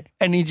side,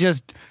 and he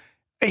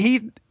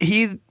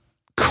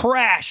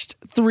crashed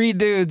 3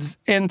 dudes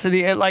into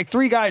the, like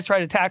 3 guys tried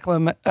to tackle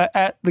him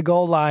at the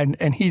goal line,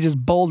 and he just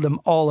bowled them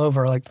all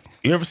over. Like,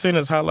 you ever seen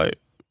his highlight?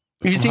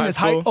 Have you seen his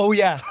height? Oh,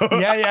 yeah.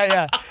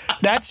 Yeah.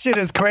 That shit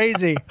is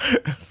crazy.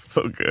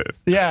 So good.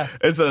 Yeah.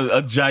 It's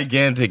a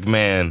gigantic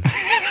man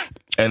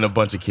and a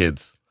bunch of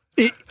kids.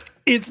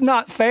 It's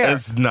not fair.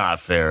 It's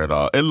not fair at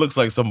all. It looks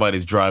like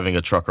somebody's driving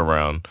a truck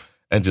around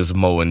and just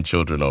mowing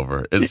children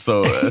over. It's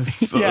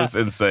it's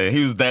insane.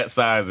 He was that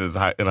size in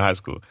high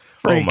school.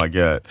 Freak. Oh my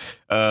God.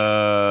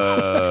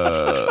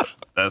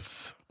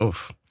 That's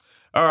oof.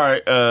 All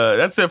right.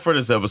 That's it for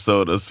this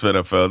episode of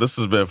SFNFL. This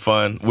has been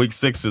fun. Week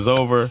 6 is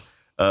over.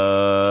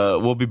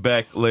 We'll be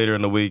back later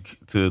in the week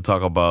to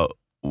talk about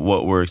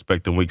what we're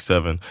expecting week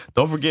 7.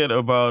 Don't forget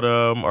about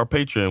our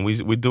Patreon.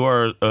 We do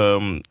our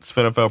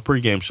SFNFL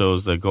pregame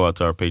shows that go out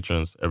to our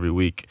patrons every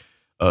week,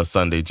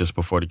 Sunday, just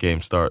before the game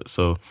starts.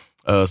 So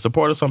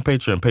support us on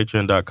Patreon,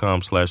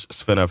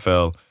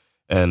 patreon.com/SFNFL,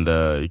 and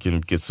you can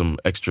get some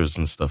extras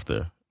and stuff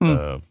there.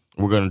 We're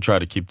going to try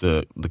to keep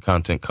the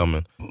content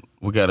coming.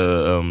 We got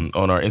on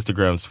our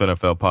Instagram,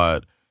 SFNFL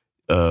Pod.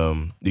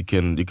 You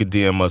can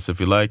DM us if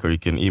you like, or you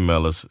can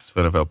email us,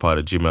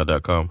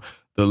 SFNFLpod@gmail.com.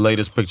 The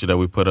latest picture that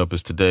we put up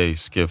is today,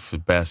 Skiff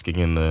basking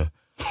in the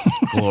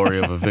glory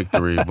of a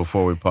victory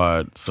before we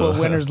pod. So that's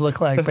what winners look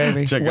like,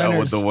 baby. Check out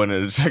what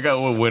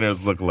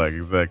winners look like,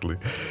 exactly.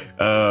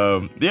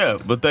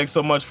 But thanks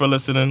so much for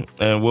listening,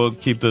 and we'll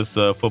keep this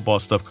football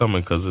stuff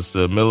coming because it's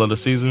the middle of the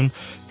season,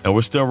 and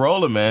we're still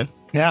rolling, man.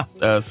 Yeah.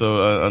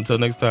 So until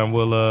next time,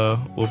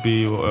 we'll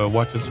be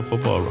watching some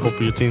football. Hope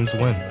your teams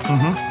win.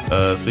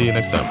 See you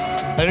next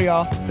time. Later,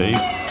 y'all. Peace.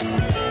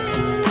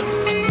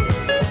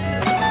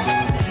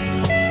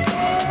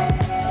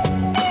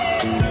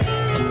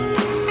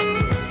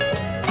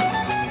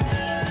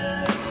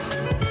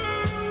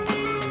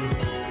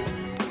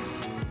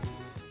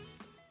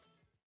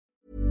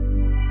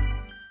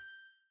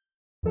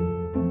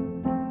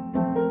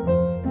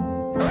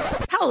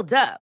 Hold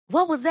up.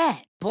 What was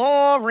that?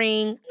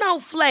 Boring. No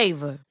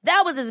flavor.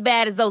 That was as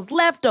bad as those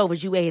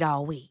leftovers you ate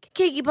all week.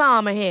 Keke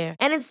Palmer here,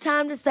 and it's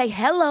time to say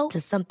hello to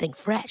something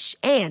fresh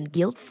and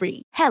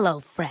guilt-free.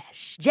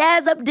 HelloFresh.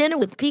 Jazz up dinner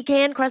with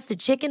pecan-crusted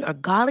chicken or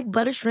garlic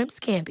butter shrimp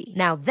scampi.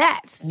 Now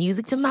that's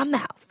music to my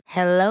mouth.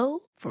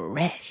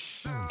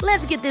 HelloFresh.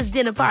 Let's get this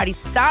dinner party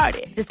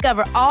started.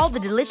 Discover all the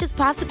delicious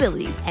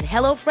possibilities at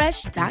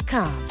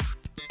HelloFresh.com.